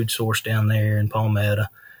big food source down there and palmetto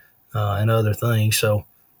and other things. So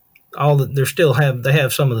they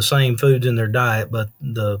have some of the same foods in their diet, but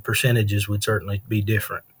the percentages would certainly be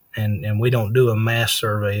different. And we don't do a mass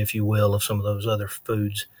survey, if you will, of some of those other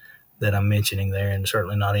foods that I'm mentioning there, and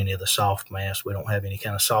certainly not any of the soft mass. We don't have any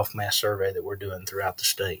kind of soft mass survey that we're doing throughout the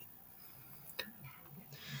state.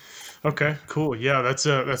 Okay, cool. Yeah, that's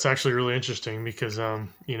actually really interesting because,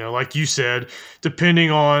 like you said, depending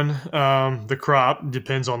on the crop,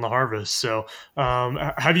 depends on the harvest. So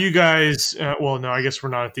have you guys, well, no, I guess we're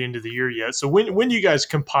not at the end of the year yet. So when do you guys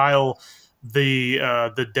compile the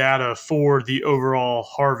data for the overall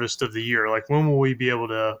harvest of the year? Like when will we be able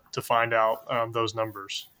to find out those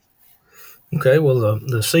numbers? Okay, well,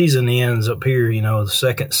 the season ends up here, the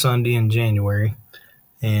second Sunday in January.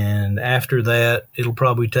 And after that, it'll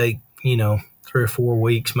probably take, 3 or 4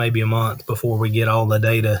 weeks, maybe a month before we get all the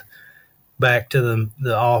data back to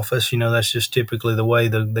the office. That's just typically the way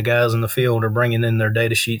the guys in the field are bringing in their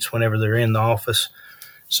data sheets whenever they're in the office.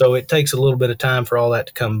 So it takes a little bit of time for all that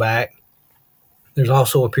to come back. There's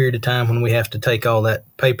also a period of time when we have to take all that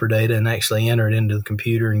paper data and actually enter it into the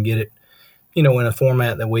computer and get it in a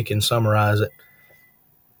format that we can summarize it.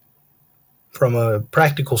 From a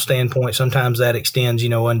practical standpoint, sometimes that extends,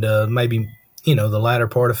 into maybe, the latter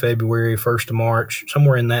part of February, 1st of March,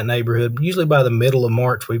 somewhere in that neighborhood. Usually by the middle of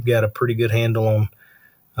March, we've got a pretty good handle on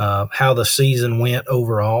how the season went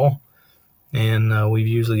overall. And we've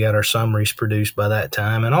usually got our summaries produced by that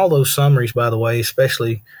time. And all those summaries, by the way,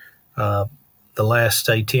 especially the last,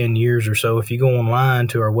 say, 10 years or so, if you go online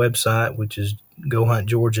to our website, which is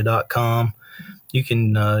gohuntgeorgia.com, you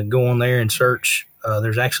can go on there and search.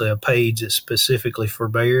 There's actually a page that's specifically for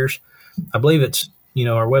bears. I believe it's,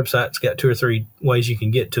 our website's got 2 or 3 ways you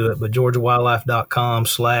can get to it, but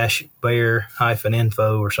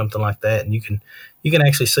georgiawildlife.com/bear-info or something like that. And you can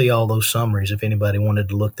actually see all those summaries if anybody wanted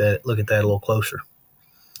to look at that a little closer.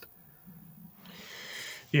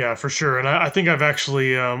 Yeah, for sure. And I think I've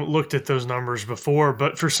actually looked at those numbers before.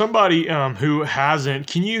 But for somebody who hasn't,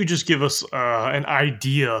 can you just give us an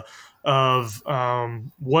idea of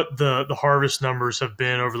what the harvest numbers have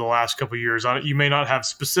been over the last couple of years. You may not have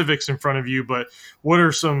specifics in front of you, but what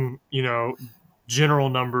are some general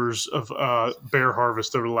numbers of bear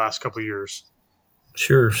harvest over the last couple of years?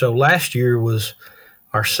 Sure. So last year was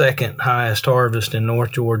our second highest harvest in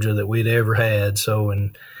North Georgia that we'd ever had. So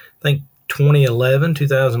in, I think,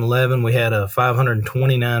 2011, we had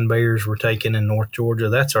 529 bears were taken in North Georgia.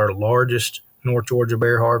 That's our largest North Georgia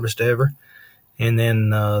bear harvest ever. And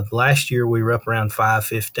then last year we were up around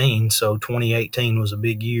 515, so 2018 was a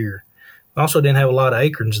big year. We also didn't have a lot of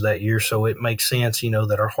acreage that year, so it makes sense,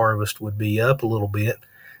 that our harvest would be up a little bit,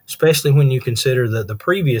 especially when you consider that the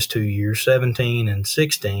previous 2 years, 17 and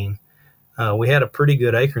 16, we had a pretty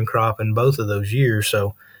good acorn crop in both of those years.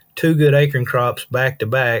 So 2 good acorn crops back to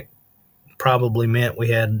back probably meant we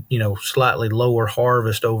had, slightly lower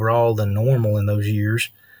harvest overall than normal in those years.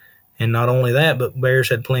 And not only that, but bears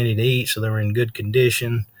had plenty to eat, so they were in good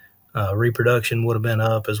condition. Reproduction would have been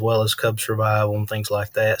up, as well as cub survival and things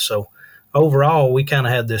like that. So overall, we kind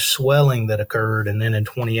of had this swelling that occurred. And then in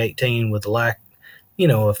 2018, with the lack,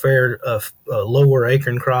 a lower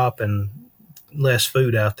acorn crop and less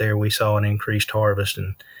food out there, we saw an increased harvest.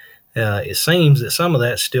 And it seems that some of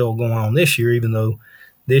that's still going on this year, even though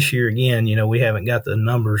this year, again, we haven't got the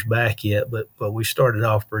numbers back yet, but we started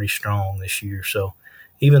off pretty strong this year. So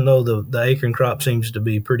even though the acorn crop seems to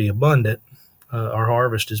be pretty abundant, our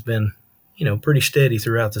harvest has been, pretty steady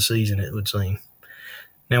throughout the season, it would seem.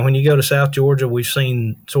 Now, when you go to South Georgia, we've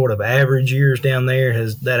seen sort of average years down there.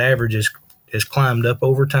 That average has climbed up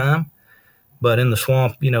over time. But in the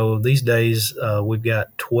swamp, these days we've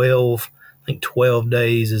got 12, I think 12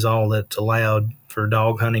 days is all that's allowed for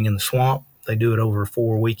dog hunting in the swamp. They do it over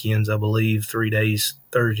 4 weekends, I believe, 3 days,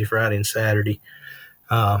 Thursday, Friday, and Saturday.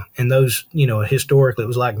 And those, historically it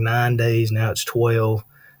was like 9 days. Now it's 12.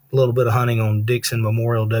 A little bit of hunting on Dixon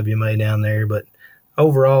Memorial WMA down there. But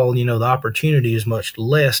overall, the opportunity is much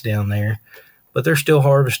less down there. But they're still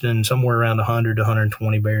harvesting somewhere around 100 to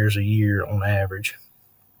 120 bears a year on average.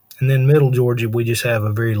 And then Middle Georgia, we just have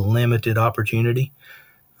a very limited opportunity.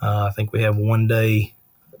 I think we have 1 day,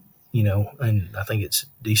 and I think it's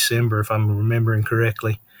December, if I'm remembering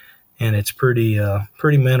correctly. And it's pretty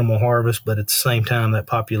minimal harvest, but at the same time, that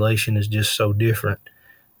population is just so different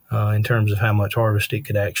in terms of how much harvest it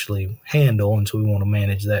could actually handle, and so we want to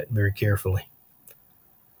manage that very carefully.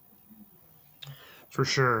 For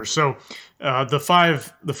sure. So the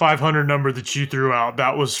 500 number that you threw out,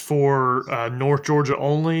 that was for North Georgia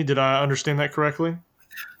only. Did I understand that correctly?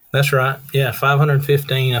 That's right. Yeah,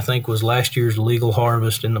 515, I think, was last year's legal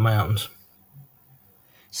harvest in the mountains.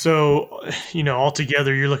 So,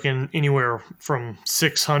 altogether, you're looking anywhere from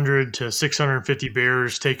 600 to 650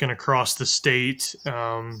 bears taken across the state,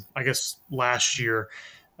 I guess, last year,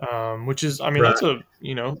 which is, right.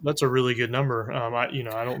 That's a really good number. I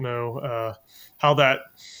don't know how that,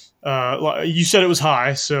 you said it was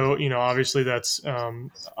high. So, obviously that's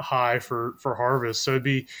high for harvest. So it'd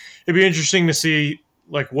be interesting to see,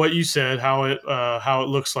 like what you said, how it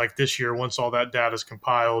looks like this year once all that data is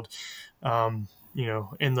compiled.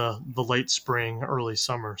 In the late spring, early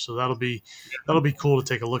summer. So that'll be cool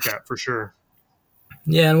to take a look at for sure.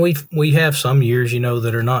 Yeah, and we have some years,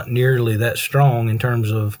 that are not nearly that strong in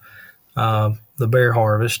terms of the bear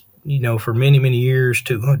harvest. For many, many years,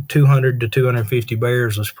 200 to 250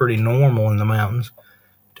 bears was pretty normal in the mountains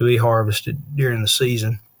to be harvested during the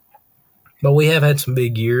season. But we have had some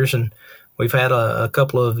big years, and we've had a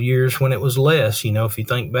couple of years when it was less. If you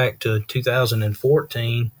think back to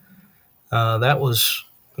 2014, that was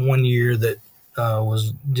 1 year that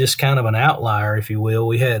was just kind of an outlier, if you will.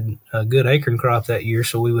 We had a good acorn crop that year,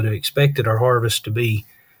 so we would have expected our harvest to be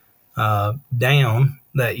down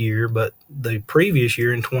that year. But the previous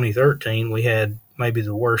year in 2013, we had maybe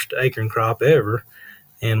the worst acorn crop ever,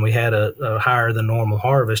 and we had a higher than normal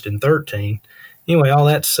harvest in 13. Anyway, all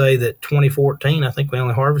that to say that 2014, I think we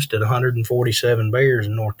only harvested 147 bears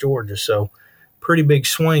in North Georgia, so pretty big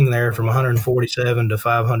swing there from 147 to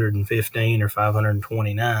 515 or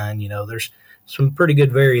 529. There's some pretty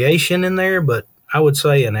good variation in there, but I would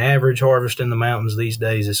say an average harvest in the mountains these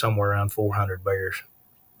days is somewhere around 400 bears.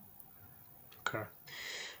 Okay.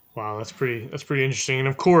 Wow, that's pretty interesting. And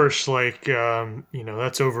of course,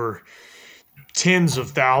 that's over tens of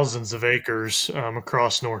thousands of acres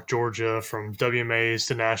across North Georgia, from WMAs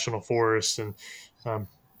to national forests and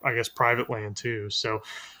I guess private land too. So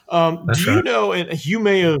do you know, and you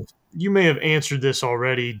may have answered this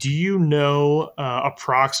already, do you know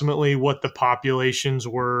approximately what the populations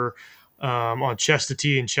were on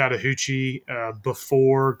Chestatee and Chattahoochee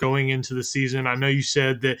before going into the season? I know you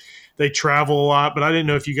said that they travel a lot, but I didn't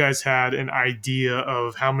know if you guys had an idea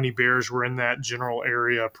of how many bears were in that general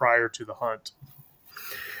area prior to the hunt.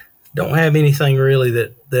 Don't have anything really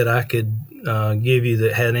that I could give you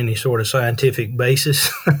that had any sort of scientific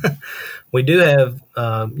basis. We do have,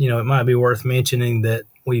 it might be worth mentioning that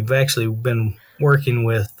we've actually been working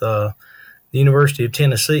with the University of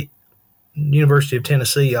Tennessee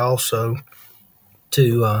also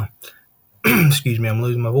to, excuse me, I'm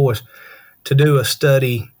losing my voice, to do a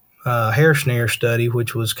study, hair snare study,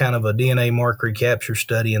 which was kind of a DNA mark recapture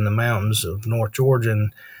study in the mountains of North Georgia.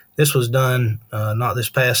 And this was done not this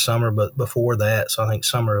past summer, but before that. So I think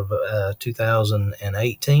summer of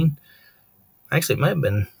 2018. Actually, it might have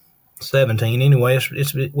been 17. Anyway,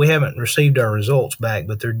 we haven't received our results back,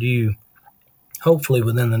 but they're due hopefully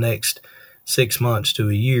within the next 6 months to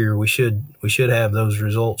a year. We should have those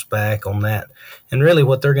results back on that. And really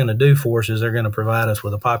what they're going to do for us is they're going to provide us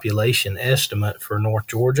with a population estimate for North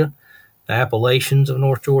Georgia, the Appalachians of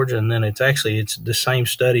North Georgia, and then it's the same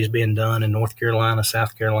studies being done in North Carolina,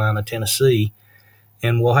 South Carolina, Tennessee,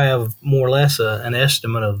 and we'll have more or less an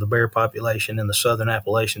estimate of the bear population in the southern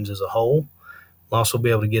Appalachians as a whole. We'll also be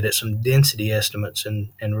able to get at some density estimates and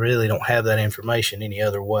really don't have that information any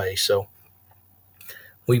other way. So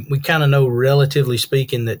we kind of know, relatively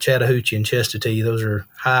speaking, that Chattahoochee and Chestatee, those are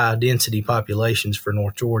high density populations for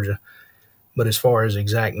North Georgia. But as far as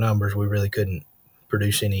exact numbers, we really couldn't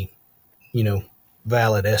produce any,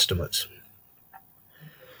 valid estimates.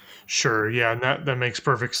 Sure, yeah, and that makes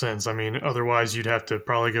perfect sense. I mean, otherwise you'd have to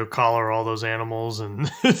probably go collar all those animals and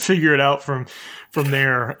figure it out from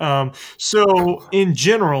there. So in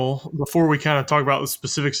general, before we kind of talk about the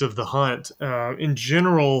specifics of the hunt, in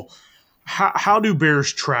general, how do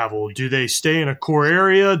bears travel? Do they stay in a core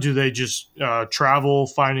area? Do they just travel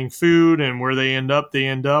finding food, and where they end up, they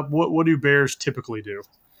end up? What do bears typically do?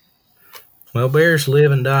 Well, bears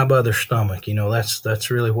live and die by their stomach.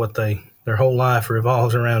 That's really what their whole life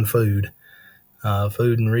revolves around food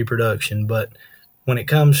and reproduction. But when it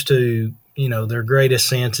comes to, their greatest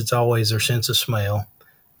sense, it's always their sense of smell.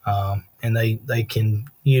 And they can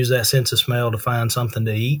use that sense of smell to find something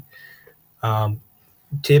to eat.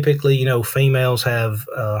 Typically, females have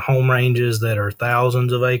home ranges that are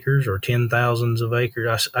thousands of acres or 10,000s of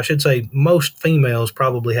acres. I should say most females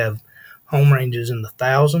probably have home ranges in the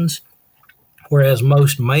thousands, whereas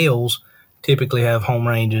most males typically have home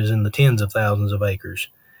ranges in the tens of thousands of acres.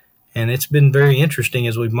 And it's been very interesting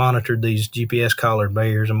as we've monitored these GPS collared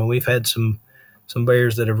bears. I mean, we've had some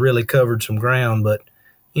bears that have really covered some ground, but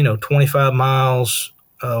 25 miles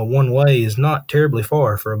one way is not terribly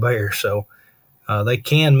far for a bear. So they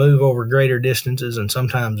can move over greater distances and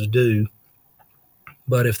sometimes do.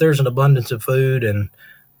 But if there's an abundance of food and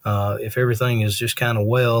if everything is just kind of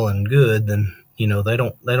well and good, then they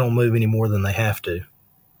don't move any more than they have to.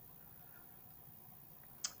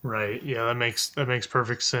 Right. Yeah, that makes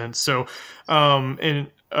perfect sense. So,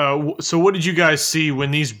 so what did you guys see when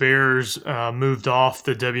these bears moved off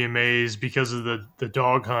the WMAs because of the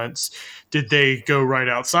dog hunts? Did they go right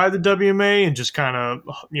outside the WMA and just kind of,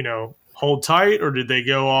 hold tight, or did they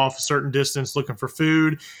go off a certain distance looking for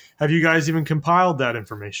food? Have you guys even compiled that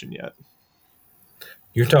information yet?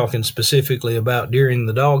 You're talking specifically about during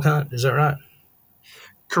the dog hunt, is that right?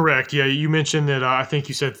 Correct. Yeah, you mentioned that I think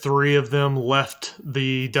you said 3 of them left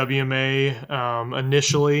the WMA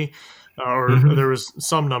initially, or there was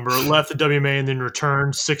some number left the WMA and then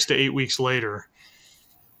returned 6 to 8 weeks later.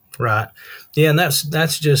 Right. Yeah, and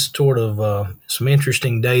that's just sort of some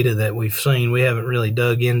interesting data that we've seen. We haven't really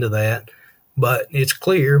dug into that, but it's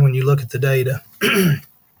clear when you look at the data.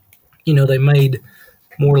 They made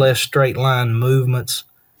more or less straight line movements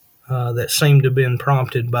that seem to have been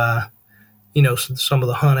prompted by some of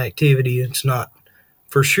the hunt activity. It's not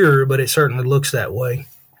for sure, but it certainly looks that way.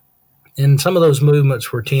 And some of those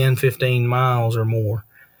movements were 10, 15 miles or more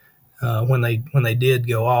when they did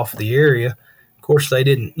go off the area. Of course, they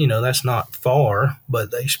didn't, that's not far, but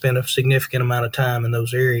they spent a significant amount of time in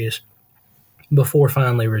those areas before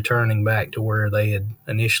finally returning back to where they had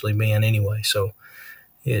initially been anyway. So,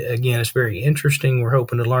 again, it's very interesting. We're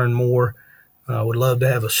hoping to learn more. I would love to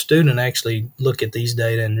have a student actually look at these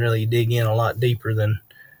data and really dig in a lot deeper than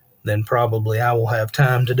probably I will have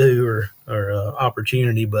time to do or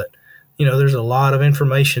opportunity. But, there's a lot of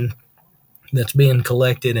information that's being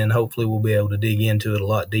collected, and hopefully we'll be able to dig into it a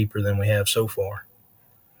lot deeper than we have so far.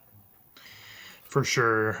 For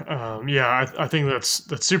sure. I think that's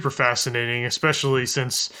super fascinating, especially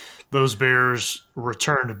since those bears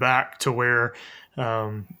returned back to where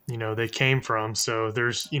they came from. So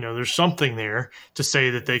there's something there to say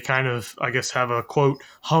that they kind of, I guess, have a quote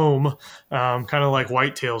home, kind of like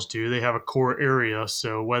whitetails do. They have a core area.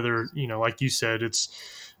 So whether, like you said, it's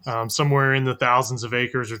somewhere in the thousands of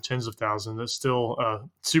acres or tens of thousands, that's still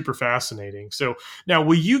super fascinating. So now,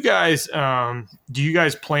 do you guys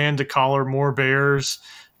plan to collar more bears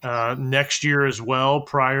next year as well,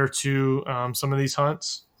 prior to some of these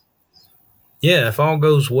hunts? Yeah, if all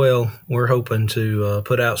goes well, we're hoping to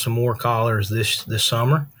put out some more collars this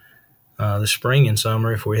summer, this spring and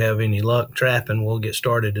summer. If we have any luck trapping, we'll get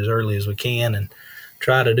started as early as we can and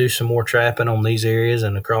try to do some more trapping on these areas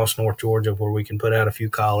and across North Georgia where we can put out a few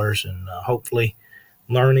collars and hopefully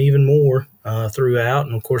learn even more throughout.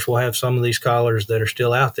 And of course, we'll have some of these collars that are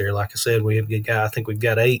still out there. Like I said, I think we've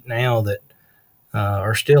got 8 now that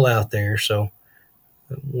are still out there. So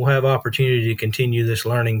we'll have opportunity to continue this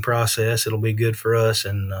learning process. It'll be good for us,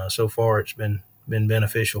 and so far it's been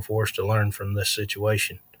beneficial for us to learn from this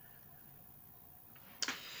situation.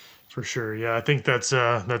 For sure. Yeah, I think that's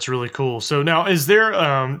really cool. So now, is there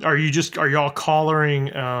are y'all collaring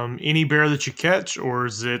any bear that you catch, or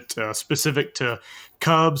is it specific to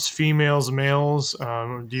cubs, females, males?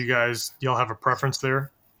 Y'all have a preference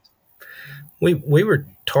there? We were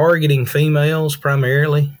targeting females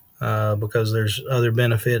primarily because there's other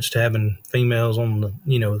benefits to having females on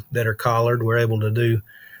that are collared. We're able to do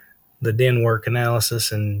the den work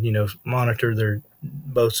analysis and monitor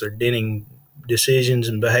both their denning decisions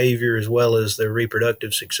and behavior as well as their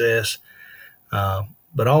reproductive success.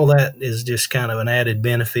 But all that is just kind of an added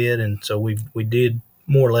benefit, and so we did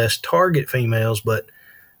more or less target females, but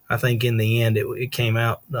I think in the end it came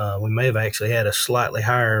out we may have actually had a slightly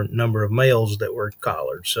higher number of males that were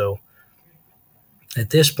collared. So at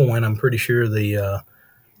this point, I'm pretty sure the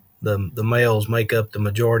males make up the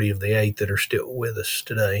majority of the 8 that are still with us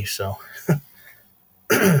today. So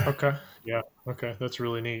Okay. Yeah. Okay. That's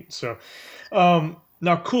really neat. So,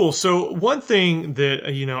 now cool. So one thing that,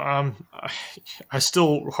 I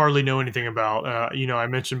still hardly know anything about, I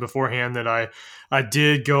mentioned beforehand that I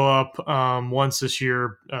did go up, once this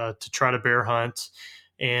year, to try to bear hunt,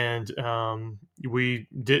 and, we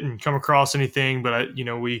didn't come across anything, but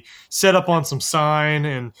we set up on some sign,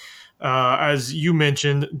 and, as you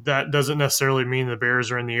mentioned, that doesn't necessarily mean the bears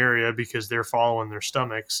are in the area because they're following their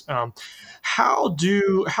stomachs. How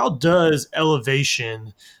does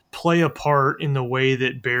elevation play a part in the way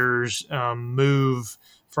that bears move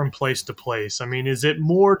from place to place? I mean, is it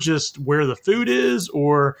more just where the food is,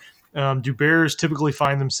 or do bears typically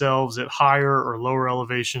find themselves at higher or lower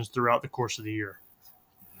elevations throughout the course of the year?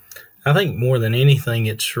 I think more than anything,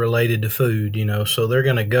 it's related to food, so they're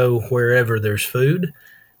going to go wherever there's food.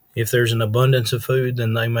 If there's an abundance of food,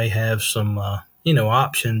 then they may have some,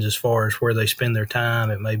 options as far as where they spend their time.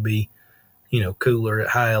 It may be, cooler at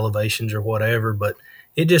high elevations or whatever, but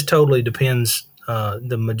it just totally depends.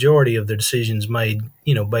 The majority of the decisions made,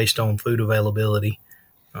 based on food availability.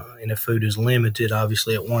 And if food is limited,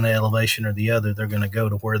 obviously at one elevation or the other, they're going to go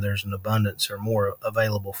to where there's an abundance or more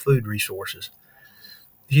available food resources.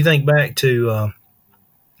 If you think back to, I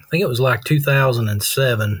think it was like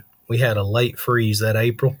 2007, we had a late freeze that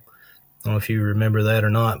April. I don't know if you remember that or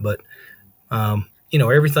not, but,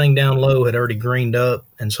 everything down low had already greened up.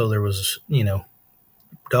 And so there was,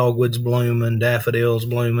 dogwoods blooming, daffodils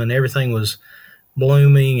blooming, everything was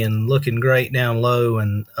blooming and looking great down low.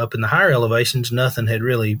 And up in the higher elevations, nothing had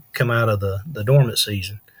really come out of the dormant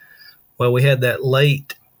season. Well, we had that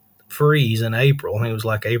late freeze in April. I think it was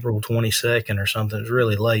like April 22nd or something. It was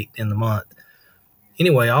really late in the month.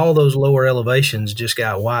 Anyway, all those lower elevations just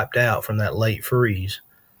got wiped out from that late freeze.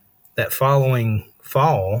 That following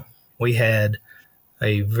fall, we had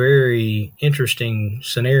a very interesting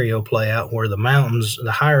scenario play out where the mountains,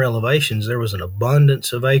 the higher elevations, there was an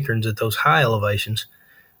abundance of acorns at those high elevations,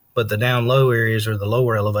 but the down low areas or the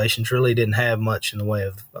lower elevations really didn't have much in the way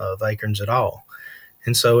of acorns at all.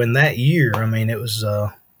 And so in that year, I mean, it was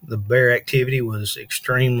the bear activity was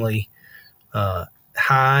extremely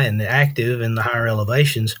high and active in the higher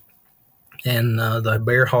elevations, and the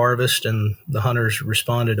bear harvest and the hunters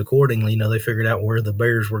responded accordingly. They figured out where the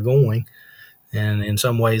bears were going, and in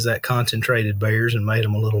some ways that concentrated bears and made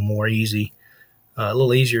them a little more easy, a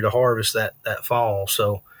little easier to harvest that fall.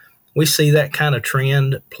 So we see that kind of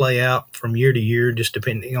trend play out from year to year, just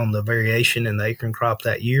depending on the variation in the acorn crop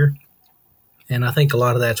that year. And I think a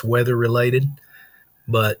lot of that's weather related,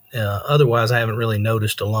 but otherwise I haven't really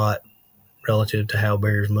noticed a lot relative to how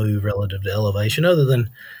bears move relative to elevation, other than,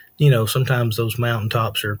 sometimes those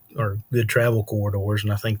mountaintops are good travel corridors,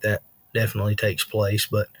 and I think that definitely takes place.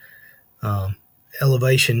 But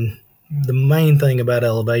elevation the main thing about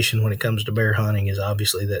elevation when it comes to bear hunting is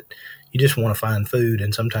obviously that you just want to find food,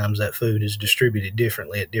 and sometimes that food is distributed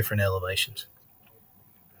differently at different elevations.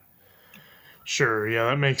 Sure, yeah,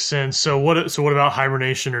 that makes sense. So what about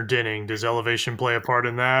hibernation or denning? Does elevation play a part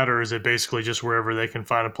in that, or is it basically just wherever they can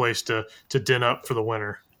find a place to den up for the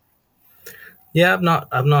winter? Yeah,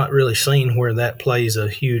 I've not really seen where that plays a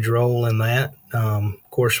huge role in that. Of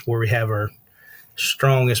course, where we have our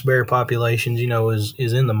strongest bear populations,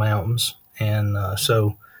 is in the mountains, and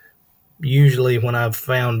so usually when I've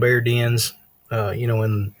found bear dens,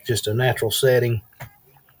 in just a natural setting,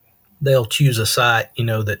 they'll choose a site,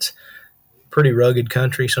 that's pretty rugged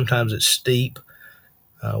country. Sometimes it's steep.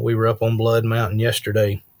 We were up on Blood Mountain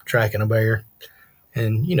yesterday tracking a bear,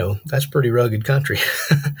 and that's pretty rugged country.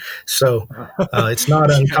 So it's not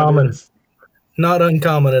Yeah, it uncommon, is. not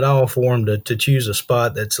uncommon at all for them to choose a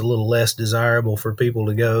spot that's a little less desirable for people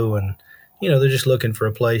to go, and they're just looking for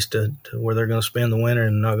a place to where they're going to spend the winter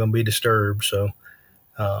and not going to be disturbed. So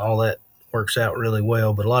all that works out really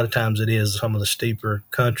well. But a lot of times it is some of the steeper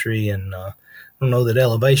country, and I don't know that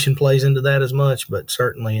elevation plays into that as much, but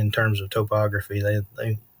certainly in terms of topography,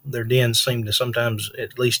 they their dens seem to sometimes,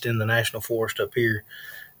 at least in the national forest up here,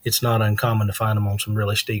 it's not uncommon to find them on some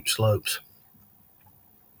really steep slopes.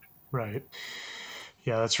 Right.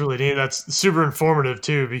 Yeah, that's really neat. That's super informative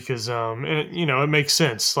too, because and it makes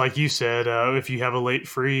sense. Like you said, if you have a late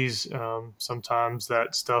freeze, sometimes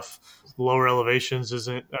that stuff lower elevations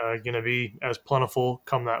isn't going to be as plentiful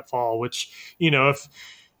come that fall. Which if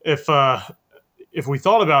if we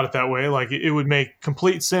thought about it that way, like it would make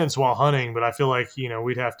complete sense while hunting. But I feel like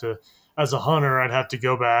we'd have to, as a hunter, I'd have to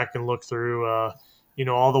go back and look through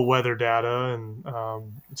all the weather data and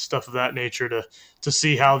stuff of that nature to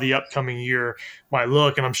see how the upcoming year might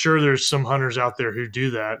look. And I'm sure there's some hunters out there who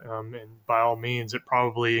do that. And by all means, it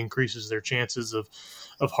probably increases their chances of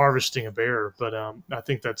harvesting a bear. But I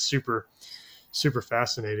think that's super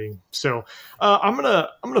fascinating. So I'm gonna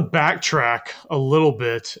backtrack a little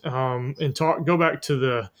bit and go back to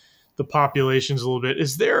the populations a little bit.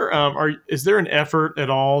 Is there an effort at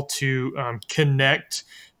all to connect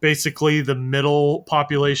basically the middle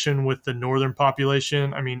population with the northern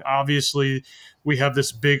population? I mean, obviously we have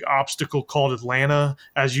this big obstacle called Atlanta,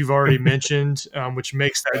 as you've already mentioned, which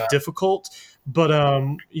makes that difficult. But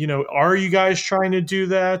are you guys trying to do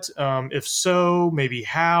that? If so, maybe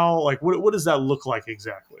how? Like, what does that look like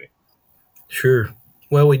exactly? Sure.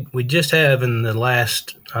 Well, we just have in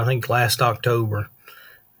the I think last October,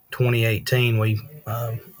 2018, we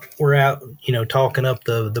were out, talking up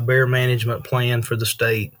the bear management plan for the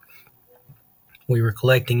state. We were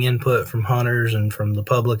collecting input from hunters and from the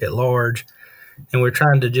public at large, and we're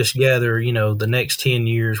trying to just gather, the next 10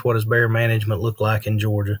 years, what does bear management look like in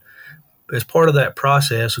Georgia? As part of that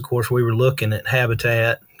process, of course, we were looking at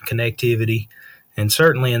habitat, connectivity, and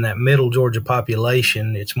certainly in that middle Georgia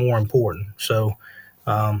population, it's more important. So,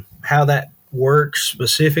 how that works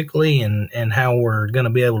specifically and how we're going to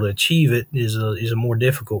be able to achieve it is a more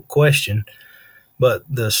difficult question. But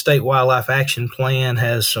the State Wildlife Action Plan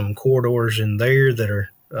has some corridors in there that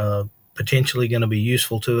are potentially going to be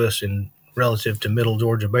useful to us in relative to middle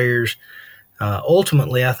Georgia bears.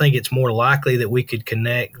 Ultimately, I think it's more likely that we could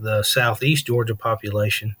connect the southeast Georgia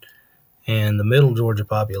population and the middle Georgia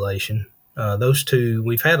population. Those two,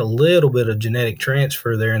 we've had a little bit of genetic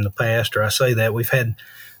transfer there in the past, or I say that we've had,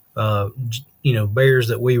 bears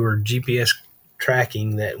that we were GPS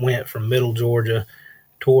tracking that went from middle Georgia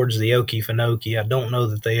towards the Okefenokee. I don't know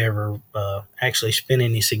that they ever actually spent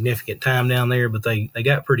any significant time down there, but they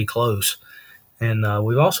got pretty close. And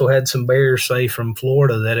we've also had some bears, say, from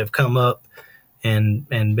Florida that have come up and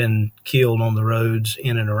been killed on the roads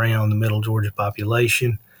in and around the middle Georgia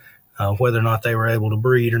population. Whether or not they were able to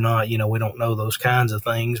breed or not, we don't know those kinds of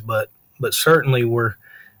things. But certainly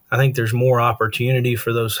I think there's more opportunity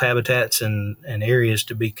for those habitats and areas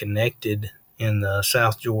to be connected in the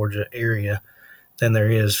South Georgia area than there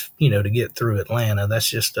is, to get through Atlanta. That's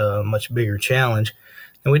just a much bigger challenge.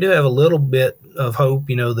 And we do have a little bit of hope,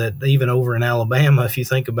 that even over in Alabama, if you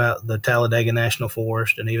think about the Talladega National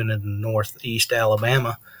Forest and even in northeast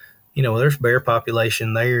Alabama, there's bear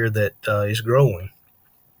population there that is growing.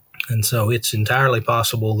 And so it's entirely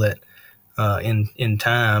possible that in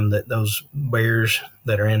time that those bears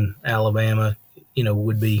that are in Alabama,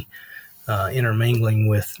 would be intermingling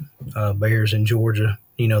with bears in Georgia.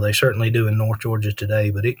 They certainly do in North Georgia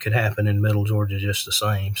today, but it could happen in Middle Georgia just the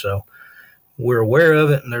same. So we're aware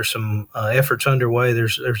of it, and there's some efforts underway.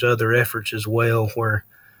 There's other efforts as well where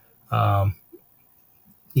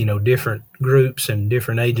different groups and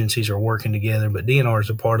different agencies are working together. But DNR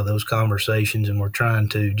is a part of those conversations, and we're trying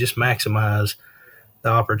to just maximize the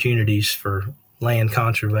opportunities for land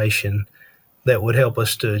conservation that would help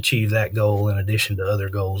us to achieve that goal in addition to other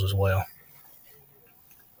goals as well.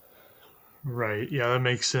 Right. Yeah, that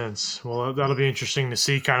makes sense. Well, that'll be interesting to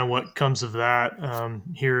see kind of what comes of that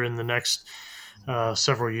here in the next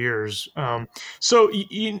several years. So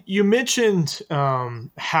you mentioned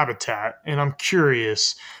habitat, and I'm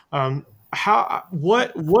curious, how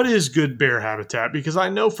what is good bear habitat? Because I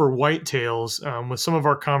know for whitetails, with some of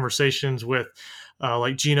our conversations with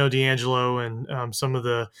like Gino D'Angelo and some of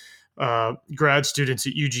the grad students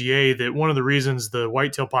at UGA, that one of the reasons the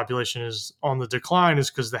whitetail population is on the decline is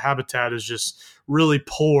because the habitat is just really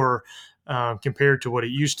poor compared to what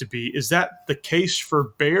it used to be. Is that the case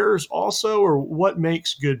for bears also, or what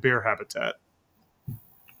makes good bear habitat?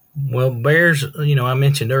 Well, bears, I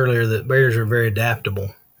mentioned earlier that bears are very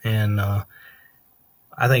adaptable. And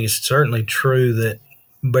I think it's certainly true that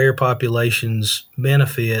bear populations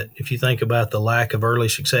benefit if you think about the lack of early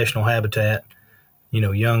successional habitat,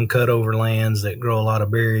 young cutover lands that grow a lot of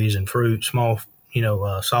berries and fruit, small,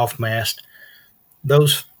 soft mast.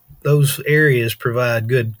 Those areas provide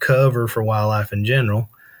good cover for wildlife in general,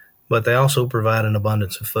 but they also provide an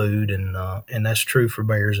abundance of food, and that's true for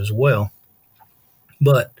bears as well.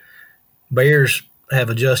 But bears have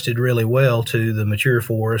adjusted really well to the mature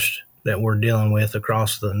forest that we're dealing with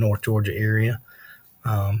across the North Georgia area.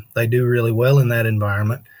 They do really well in that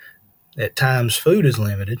environment. At times, food is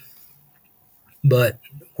limited, but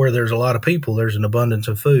where there's a lot of people, there's an abundance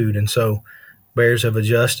of food. And so bears have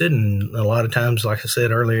adjusted, and a lot of times, like I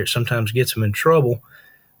said earlier, it sometimes gets them in trouble,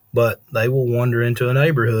 but they will wander into a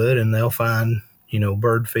neighborhood and they'll find,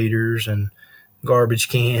 bird feeders and garbage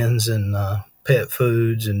cans and pet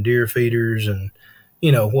foods and deer feeders and,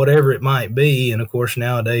 whatever it might be. And of course,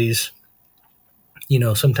 nowadays,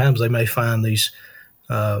 sometimes they may find these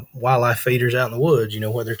wildlife feeders out in the woods,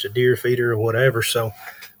 whether it's a deer feeder or whatever. So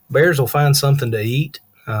bears will find something to eat.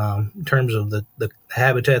 In terms of the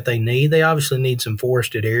habitat they need, they obviously need some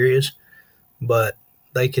forested areas, but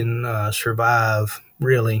they can survive,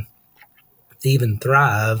 really even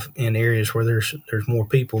thrive in areas where there's more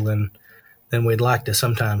people than we'd like to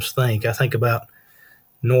sometimes think. I think about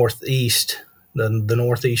northeast, the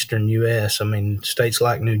northeastern U.S. I mean, states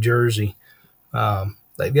like New Jersey,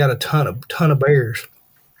 they've got a ton of bears,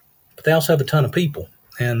 but they also have a ton of people,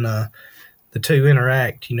 and the two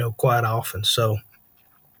interact, quite often. So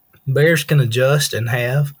bears can adjust and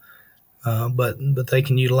have, but they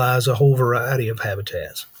can utilize a whole variety of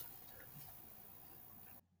habitats.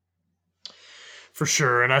 For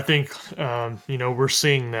sure. And I think, we're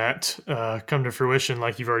seeing that come to fruition,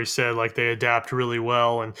 like you've already said, like they adapt really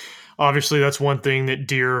well. And obviously that's one thing that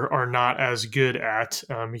deer are not as good at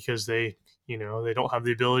because they don't have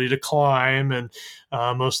the ability to climb. And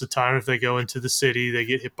most of the time, if they go into the city, they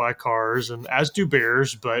get hit by cars, and as do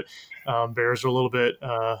bears. But bears are a little bit,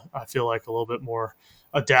 I feel like, a little bit more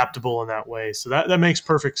adaptable in that way. So that makes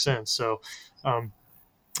perfect sense. So that's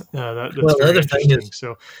well, very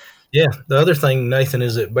interesting. Yeah, the other thing, Nathan,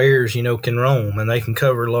 is that bears, can roam and they can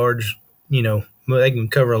cover they can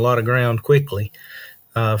cover a lot of ground quickly.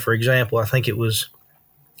 For example, I think it was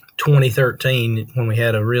 2013 when we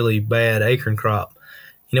had a really bad acorn crop.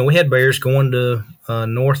 We had bears going to the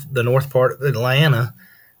north part of Atlanta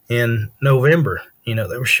in November. They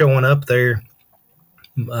were showing up there,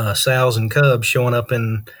 sows and cubs showing up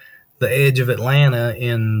in the edge of Atlanta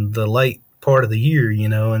in the late part of the year,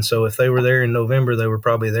 and so if they were there in November, they were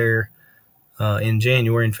probably there in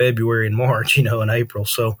January and February and March, and April.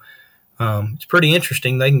 So it's pretty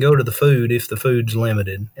interesting. They can go to the food if the food's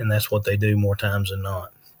limited, and that's what they do more times than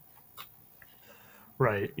not.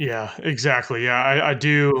 Right. Yeah, exactly. Yeah, I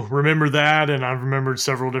do remember that. And I've remembered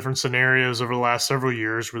several different scenarios over the last several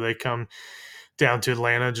years where they come down to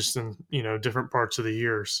Atlanta just in, different parts of the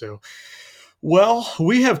year. So, well,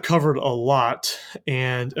 we have covered a lot.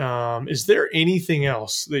 And is there anything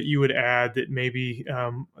else that you would add that maybe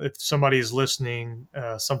if somebody is listening,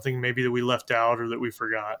 something maybe that we left out or that we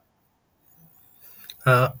forgot?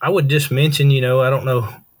 I would just mention, I don't know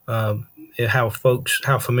how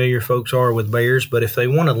familiar folks are with bears, but if they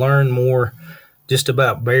want to learn more just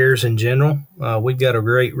about bears in general, we've got a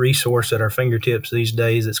great resource at our fingertips these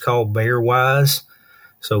days. It's called BearWise.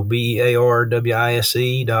 So BearWise.org,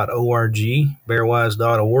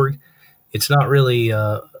 bearwise.org. It's not really,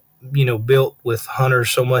 built with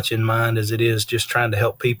hunters so much in mind as it is just trying to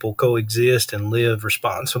help people coexist and live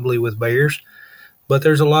responsibly with bears. But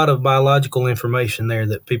there's a lot of biological information there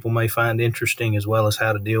that people may find interesting, as well as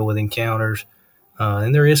how to deal with encounters.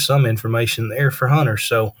 And there is some information there for hunters.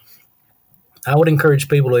 So I would encourage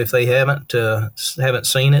people, if they haven't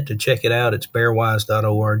seen it, to check it out. It's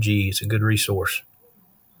bearwise.org. It's a good resource.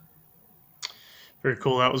 Very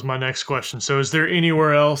cool. That was my next question. So, is there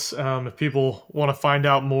anywhere else, if people want to find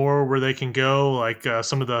out more, where they can go, like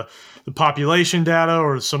some of the population data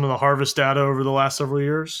or some of the harvest data over the last several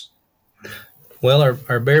years? Well,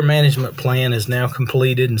 our bear management plan is now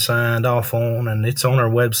completed and signed off on, and it's on our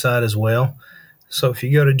website as well. So if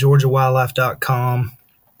you go to georgiawildlife.com,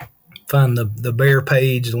 find the bear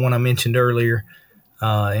page, the one I mentioned earlier,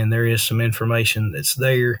 and there is some information that's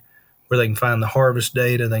there where they can find the harvest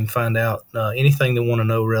data. They can find out anything they want to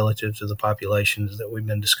know relative to the populations that we've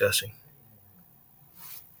been discussing.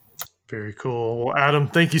 Very cool. Well, Adam,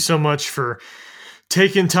 thank you so much for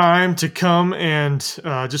taking time to come and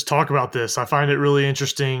just talk about this. I find it really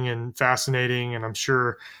interesting and fascinating, and I'm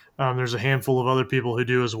sure there's a handful of other people who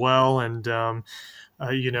do as well. And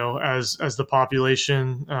as the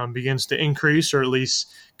population begins to increase, or at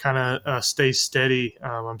least kind of stay steady,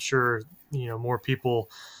 I'm sure more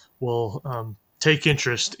people will take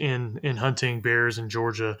interest in hunting bears in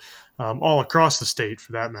Georgia, all across the state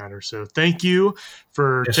for that matter. So thank you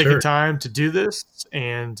for taking time to do this,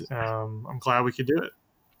 and I'm glad we could do it.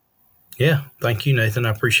 Yeah, thank you, Nathan.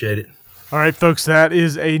 I appreciate it. All right, folks, that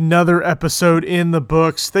is another episode in the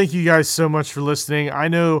books. Thank you guys so much for listening. I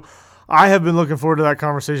know I have been looking forward to that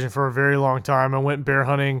conversation for a very long time. I went bear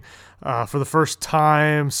hunting for the first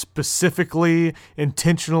time specifically,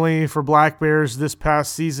 intentionally for black bears this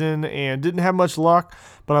past season, and didn't have much luck,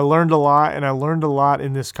 but I learned a lot, and I learned a lot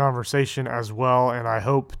in this conversation as well, and I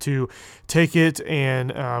hope to take it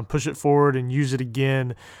and push it forward and use it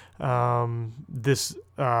again this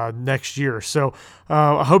next year. So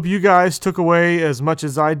I hope you guys took away as much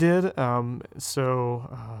as I did.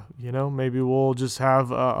 Maybe we'll just have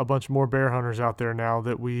a bunch more bear hunters out there now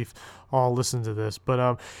that we've all listened to this.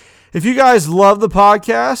 But if you guys love the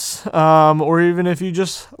podcast, or even if you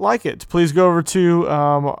just like it, please go over to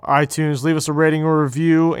iTunes, leave us a rating or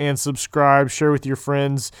review, and subscribe, share with your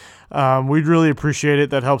friends. We'd really appreciate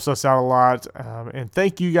it. That helps us out a lot. And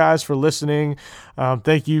thank you guys for listening.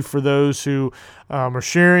 Thank you for those who are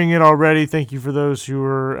sharing it already. Thank you for those who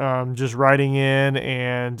are just writing in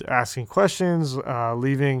and asking questions,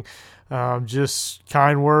 leaving just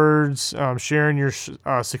kind words, sharing your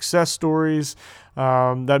success stories.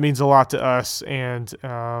 That means a lot to us, and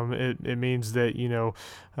it means that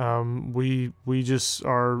we just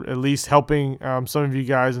are at least helping some of you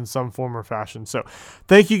guys in some form or fashion. So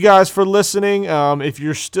thank you guys for listening. If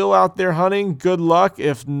you're still out there hunting, good luck.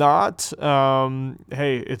 If not,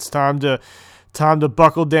 hey, it's time to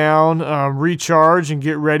buckle down, recharge, and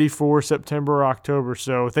get ready for September or October.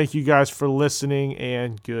 So thank you guys for listening,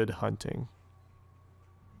 and good hunting.